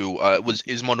LaFortune, who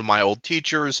is one of my old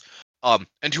teachers,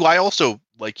 and who I also,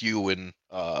 like you and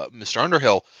Mr.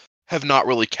 Underhill, have not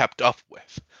really kept up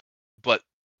with. But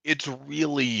it's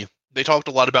really, they talked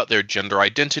a lot about their gender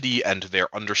identity and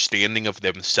their understanding of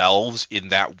themselves in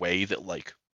that way that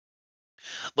like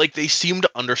they seem to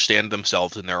understand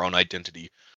themselves and their own identity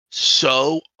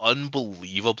so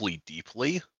unbelievably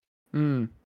deeply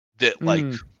that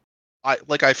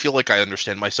I feel like I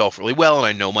understand myself really well, and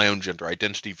I know my own gender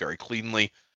identity very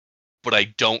cleanly, but I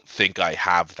don't think I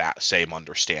have that same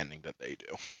understanding that they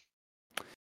do.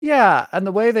 yeah, and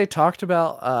the way they talked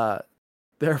about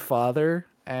their father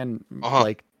and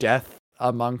like death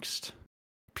amongst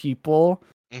people,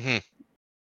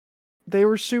 they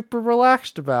were super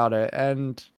relaxed about it.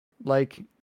 And like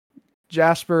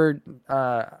Jasper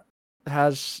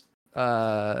has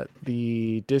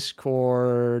the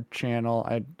Discord channel.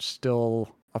 I'm still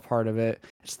a part of it.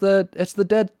 It's the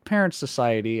Dead Parents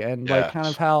Society, and like kind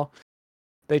of how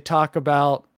they talk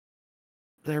about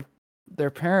their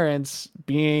parents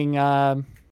being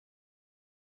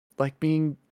like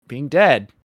being dead.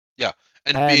 Yeah,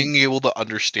 and being able to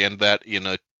understand that in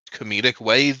a comedic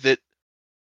way that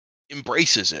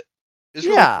embraces it is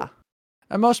really cool.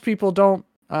 And most people don't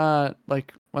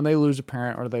like when they lose a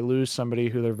parent or they lose somebody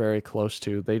who they're very close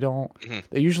to, they don't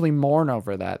they usually mourn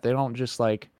over that. They don't just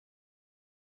like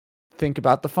think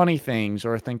about the funny things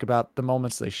or think about the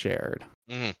moments they shared.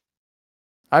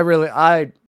 I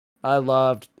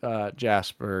loved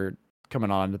Jasper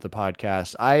coming on to the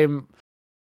podcast.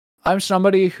 I'm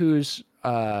somebody who's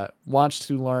wants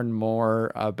to learn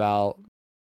more about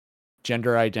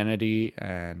gender identity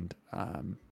and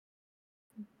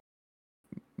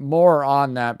more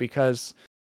on that because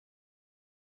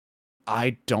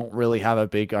I don't really have a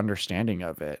big understanding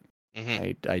of it.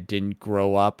 I didn't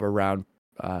grow up around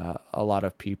a lot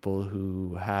of people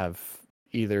who have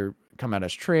either come out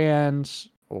as trans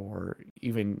or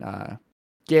even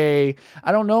gay.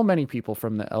 I don't know many people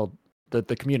from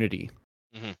the community.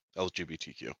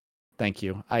 LGBTQ. Thank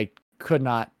you. I could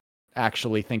not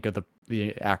actually think of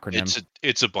the acronym.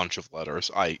 It's a bunch of letters.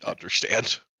 I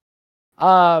understand.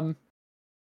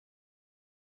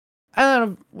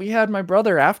 And we had my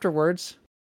brother afterwards.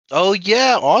 Oh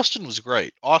yeah, Austin was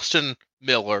great. Austin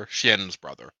Miller, Shannon's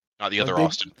brother, not the other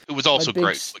Austin, who was also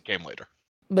great, but came later.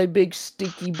 My big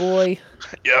sticky boy.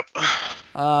 Yep.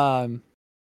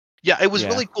 Yeah, it was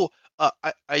really cool.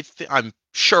 I'm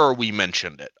sure we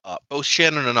mentioned it. Both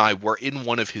Shannon and I were in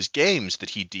one of his games that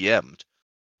he DM'd,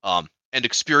 and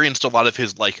experienced a lot of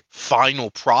his like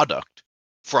final product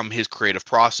from his creative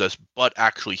process. But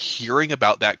actually hearing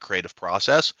about that creative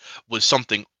process was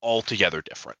something altogether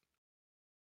different.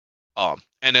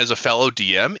 And as a fellow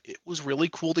DM, it was really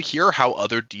cool to hear how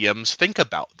other DMs think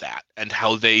about that and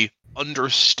how they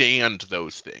understand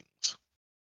those things.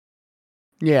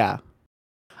 Yeah.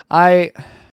 I,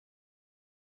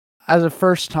 as a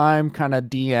first time kind of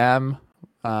DM,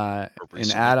 Or in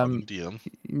recently running Adam, DM.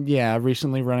 yeah,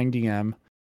 recently running DM,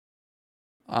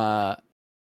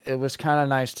 it was kind of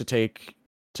nice to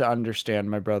understand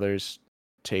my brother's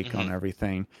take on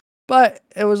everything. But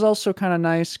it was also kind of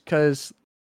nice because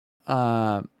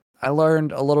I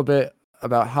learned a little bit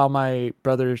about how my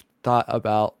brothers thought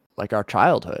about like our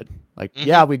childhood. Like,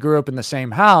 yeah, we grew up in the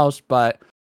same house, but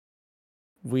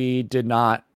we did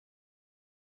not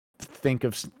think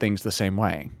of things the same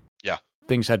way. Yeah.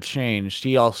 Things had changed.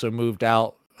 He also moved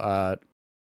out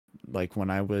like when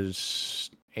I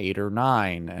was 8 or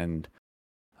 9, and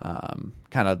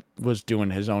kind of was doing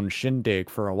his own shindig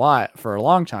for a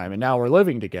long time, and now we're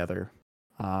living together.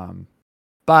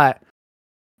 But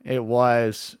it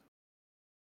was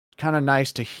kind of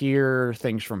nice to hear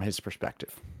things from his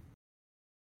perspective.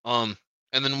 And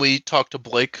then we talked to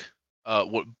Blake.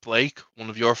 Blake, one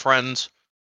of your friends.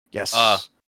 Yes.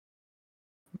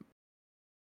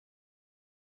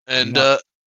 And I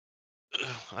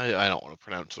don't want to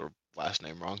pronounce her last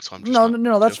name wrong, so I'm just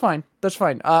no, that's fine. That's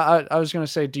fine. I was gonna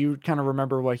say, do you kind of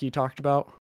remember what he talked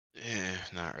about?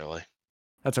 Not really.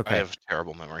 That's I okay. have a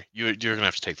terrible memory. You're gonna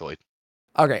have to take the lead.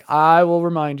 Okay, I will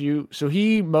remind you. So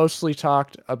he mostly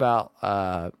talked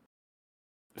about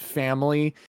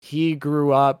family. He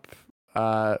grew up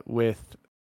with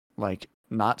like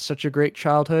not such a great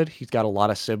childhood. He's got a lot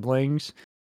of siblings,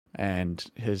 and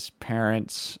his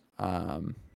parents,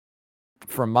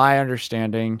 from my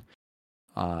understanding,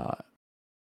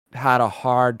 had a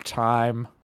hard time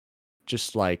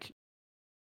just like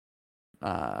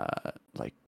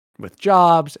with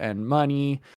jobs and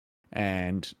money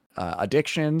and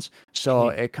addictions. So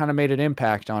it kind of made an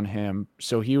impact on him.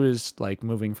 So he was like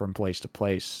moving from place to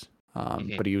place.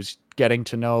 But he was getting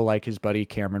to know like his buddy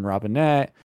Cameron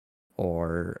Robinette,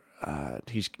 or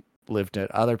he's lived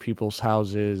at other people's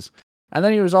houses. And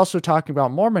then he was also talking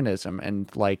about Mormonism and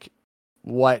like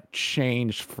what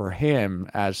changed for him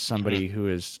as somebody who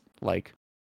is like,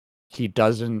 he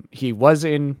was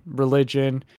in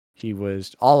religion. He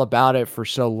was all about it for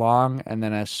so long. And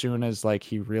then as soon as like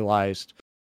he realized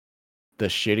the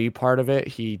shitty part of it,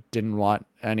 he didn't want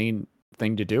anything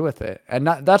to do with it. And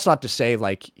that's not to say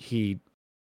like he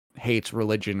hates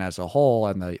religion as a whole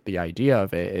and the idea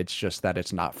of it. It's just that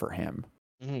it's not for him.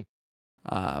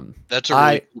 That's a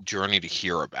really cool journey to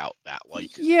hear about that.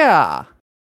 Like, yeah,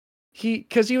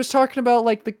 because he was talking about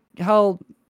like how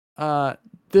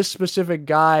this specific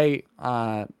guy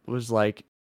was like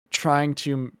trying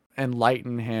to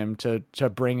enlighten him to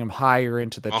bring him higher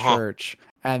into the church,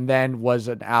 and then was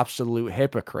an absolute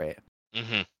hypocrite.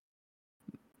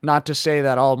 Not to say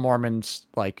that all Mormons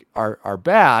like are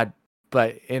bad,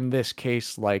 but in this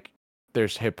case, like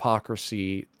there's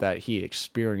hypocrisy that he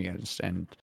experienced, and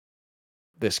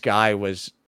this guy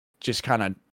was just kind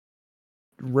of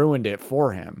ruined it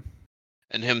for him.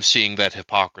 And him seeing that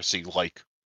hypocrisy, like,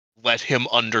 let him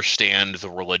understand the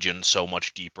religion so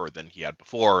much deeper than he had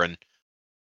before, and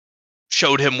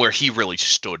showed him where he really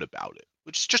stood about it,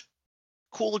 which is just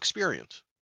a cool experience.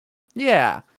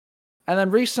 Yeah. And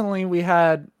then recently we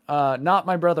had not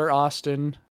my brother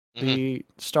Austin, the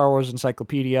Star Wars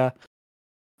Encyclopedia.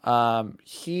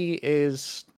 He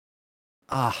is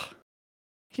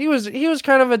he was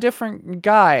kind of a different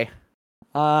guy.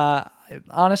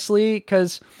 Honestly,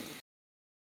 because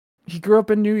he grew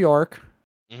up in New York,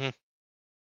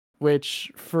 which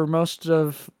for most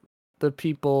of the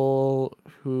people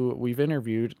who we've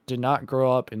interviewed did not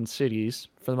grow up in cities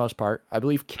for the most part. I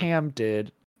believe Cam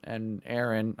did, and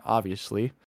Aaron,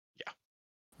 obviously.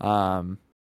 Yeah.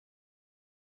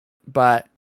 But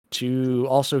to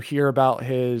also hear about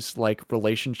his like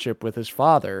relationship with his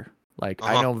father, like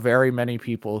I know very many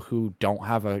people who don't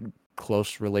have a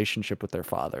close relationship with their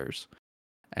fathers.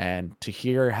 And to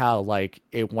hear how like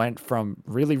it went from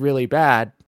really, really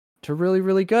bad to really,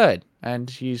 really good, and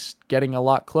he's getting a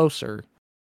lot closer.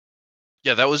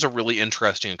 Yeah, that was a really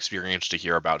interesting experience to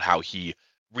hear about how he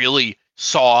really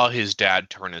saw his dad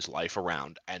turn his life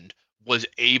around and was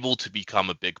able to become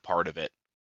a big part of it.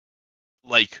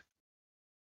 Like,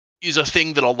 is a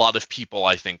thing that a lot of people,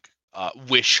 I think,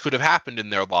 wish could have happened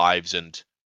in their lives, and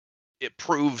it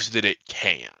proves that it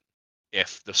can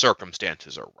if the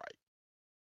circumstances are right.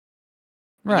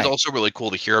 It was also really cool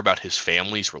to hear about his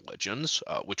family's religions,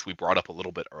 which we brought up a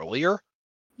little bit earlier.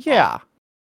 Yeah.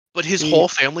 But his whole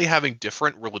family having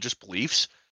different religious beliefs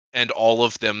and all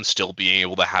of them still being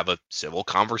able to have a civil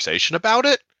conversation about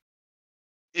it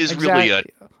is really a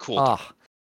cool thing.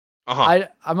 I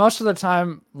most of the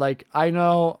time, like I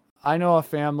know I know a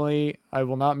family, I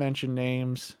will not mention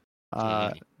names,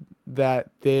 Mhm. that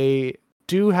they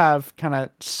do have kind of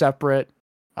separate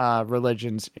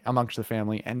religions amongst the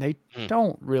family, and they Mm.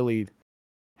 don't really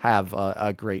have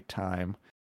a great time.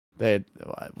 That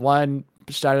one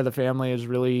side of the family is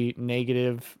really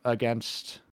negative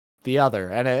against the other,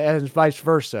 and vice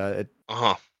versa.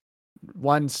 Uh-huh.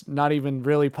 One's not even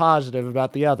really positive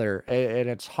about the other, and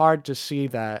it's hard to see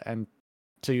that and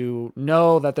to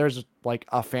know that there's like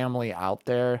a family out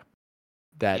there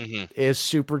that Mhm. is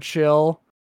super chill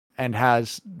and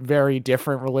has very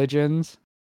different religions.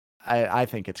 I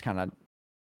think it's kind of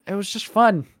it was just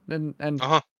fun and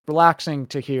Uh-huh. relaxing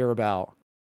to hear about.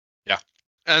 Yeah.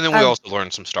 And then we And also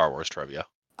learned some Star Wars trivia, which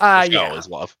I yeah, always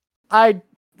love. I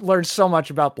learned so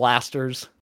much about blasters.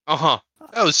 Uh-huh.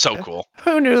 That was so cool.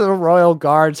 Who knew the Royal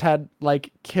Guards had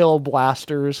like kill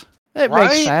blasters? It makes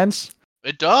Right? sense,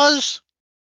 It does.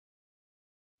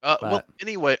 Well, but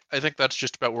anyway, I think that's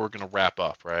just about where we're gonna wrap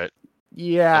up, right? Unless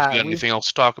you yeah, got anything else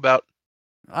to talk about?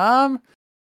 um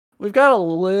we've got a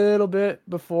little bit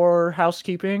before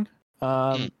housekeeping. Mm,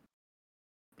 Um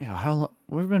yeah,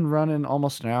 we've been running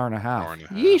almost an hour and a hour half. and a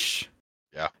half. Yeesh.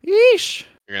 Yeah. Yeesh.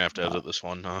 You're gonna have to Uh, edit this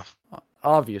one, huh?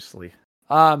 obviously.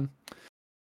 Um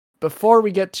Before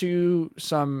we get to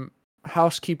some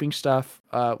housekeeping stuff,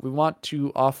 we want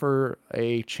to offer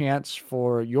a chance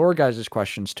for your guys'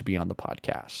 questions to be on the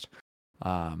podcast.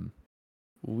 Um,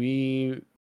 we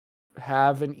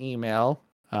have an email.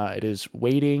 It is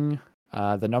waiting,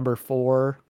 the number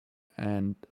 4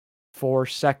 and 4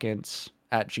 seconds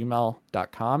at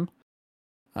gmail.com.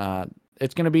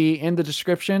 It's going to be in the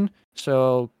description.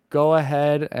 So go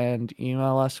ahead and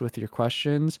email us with your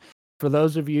questions. For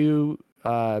those of you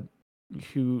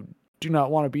who do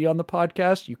not want to be on the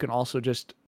podcast, you can also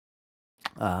just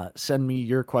send me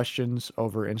your questions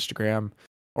over Instagram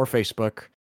or Facebook,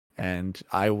 and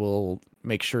I will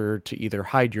make sure to either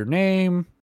hide your name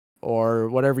or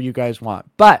whatever you guys want.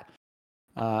 But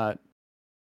uh,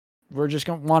 we're just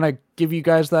going to want to give you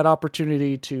guys that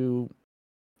opportunity to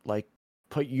like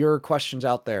put your questions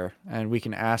out there, and we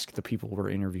can ask the people we're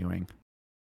interviewing.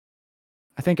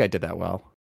 I think I did that well.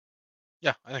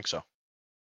 Yeah, I think so.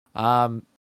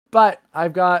 But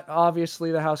I've got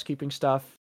obviously the housekeeping stuff.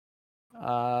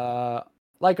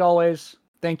 Like always,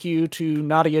 thank you to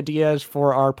Nadia Diaz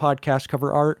for our podcast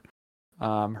cover art.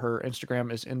 Her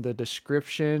Instagram is in the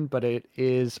description, but it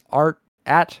is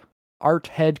at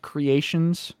Arthead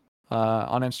Creations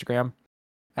on Instagram.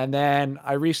 And then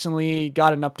I recently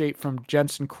got an update from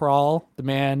Jensen Kral,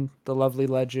 the lovely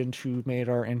legend who made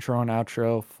our intro and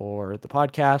outro for the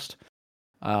podcast.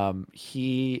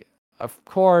 He, of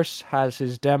course, has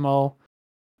his demo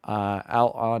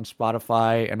out on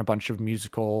Spotify and a bunch of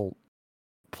musical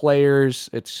players.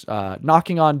 It's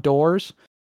Knocking on Doors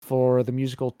for the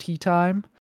musical Tea Time.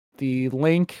 The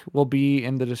link will be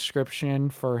in the description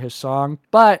for his song,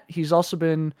 but he's also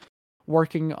been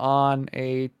working on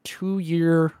a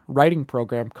 2-year writing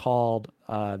program called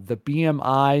the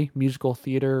BMI Musical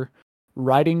Theater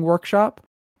Writing Workshop.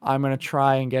 I'm gonna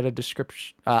try and get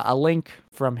a link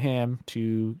from him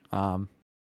to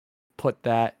put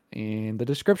that in the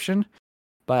description.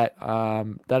 But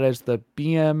that is the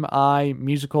BMI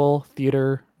Musical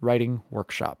Theater Writing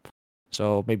Workshop.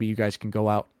 So maybe you guys can go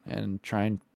out and try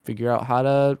and figure out how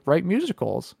to write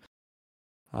musicals.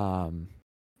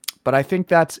 But I think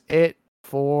that's it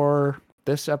for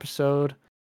this episode.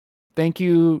 Thank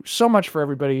you so much for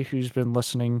everybody who's been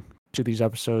listening to these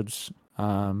episodes.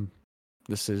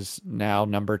 This is now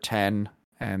number 10,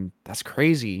 and that's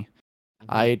crazy.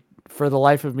 Mhm. For the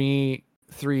life of me,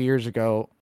 3 years ago,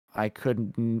 I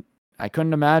couldn't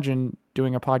imagine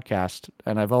doing a podcast,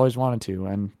 and I've always wanted to.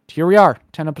 And here we are,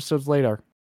 10 episodes later.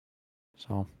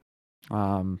 So,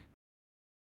 I'm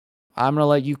gonna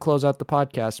let you close out the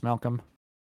podcast, Malcolm.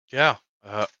 Yeah.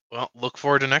 Well, look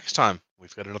forward to next time.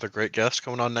 We've got another great guest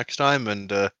coming on next time,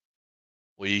 and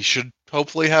we should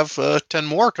hopefully have 10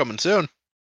 more coming soon.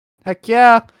 Heck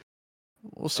yeah!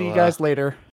 We'll see So, you guys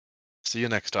later. see you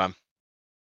next time.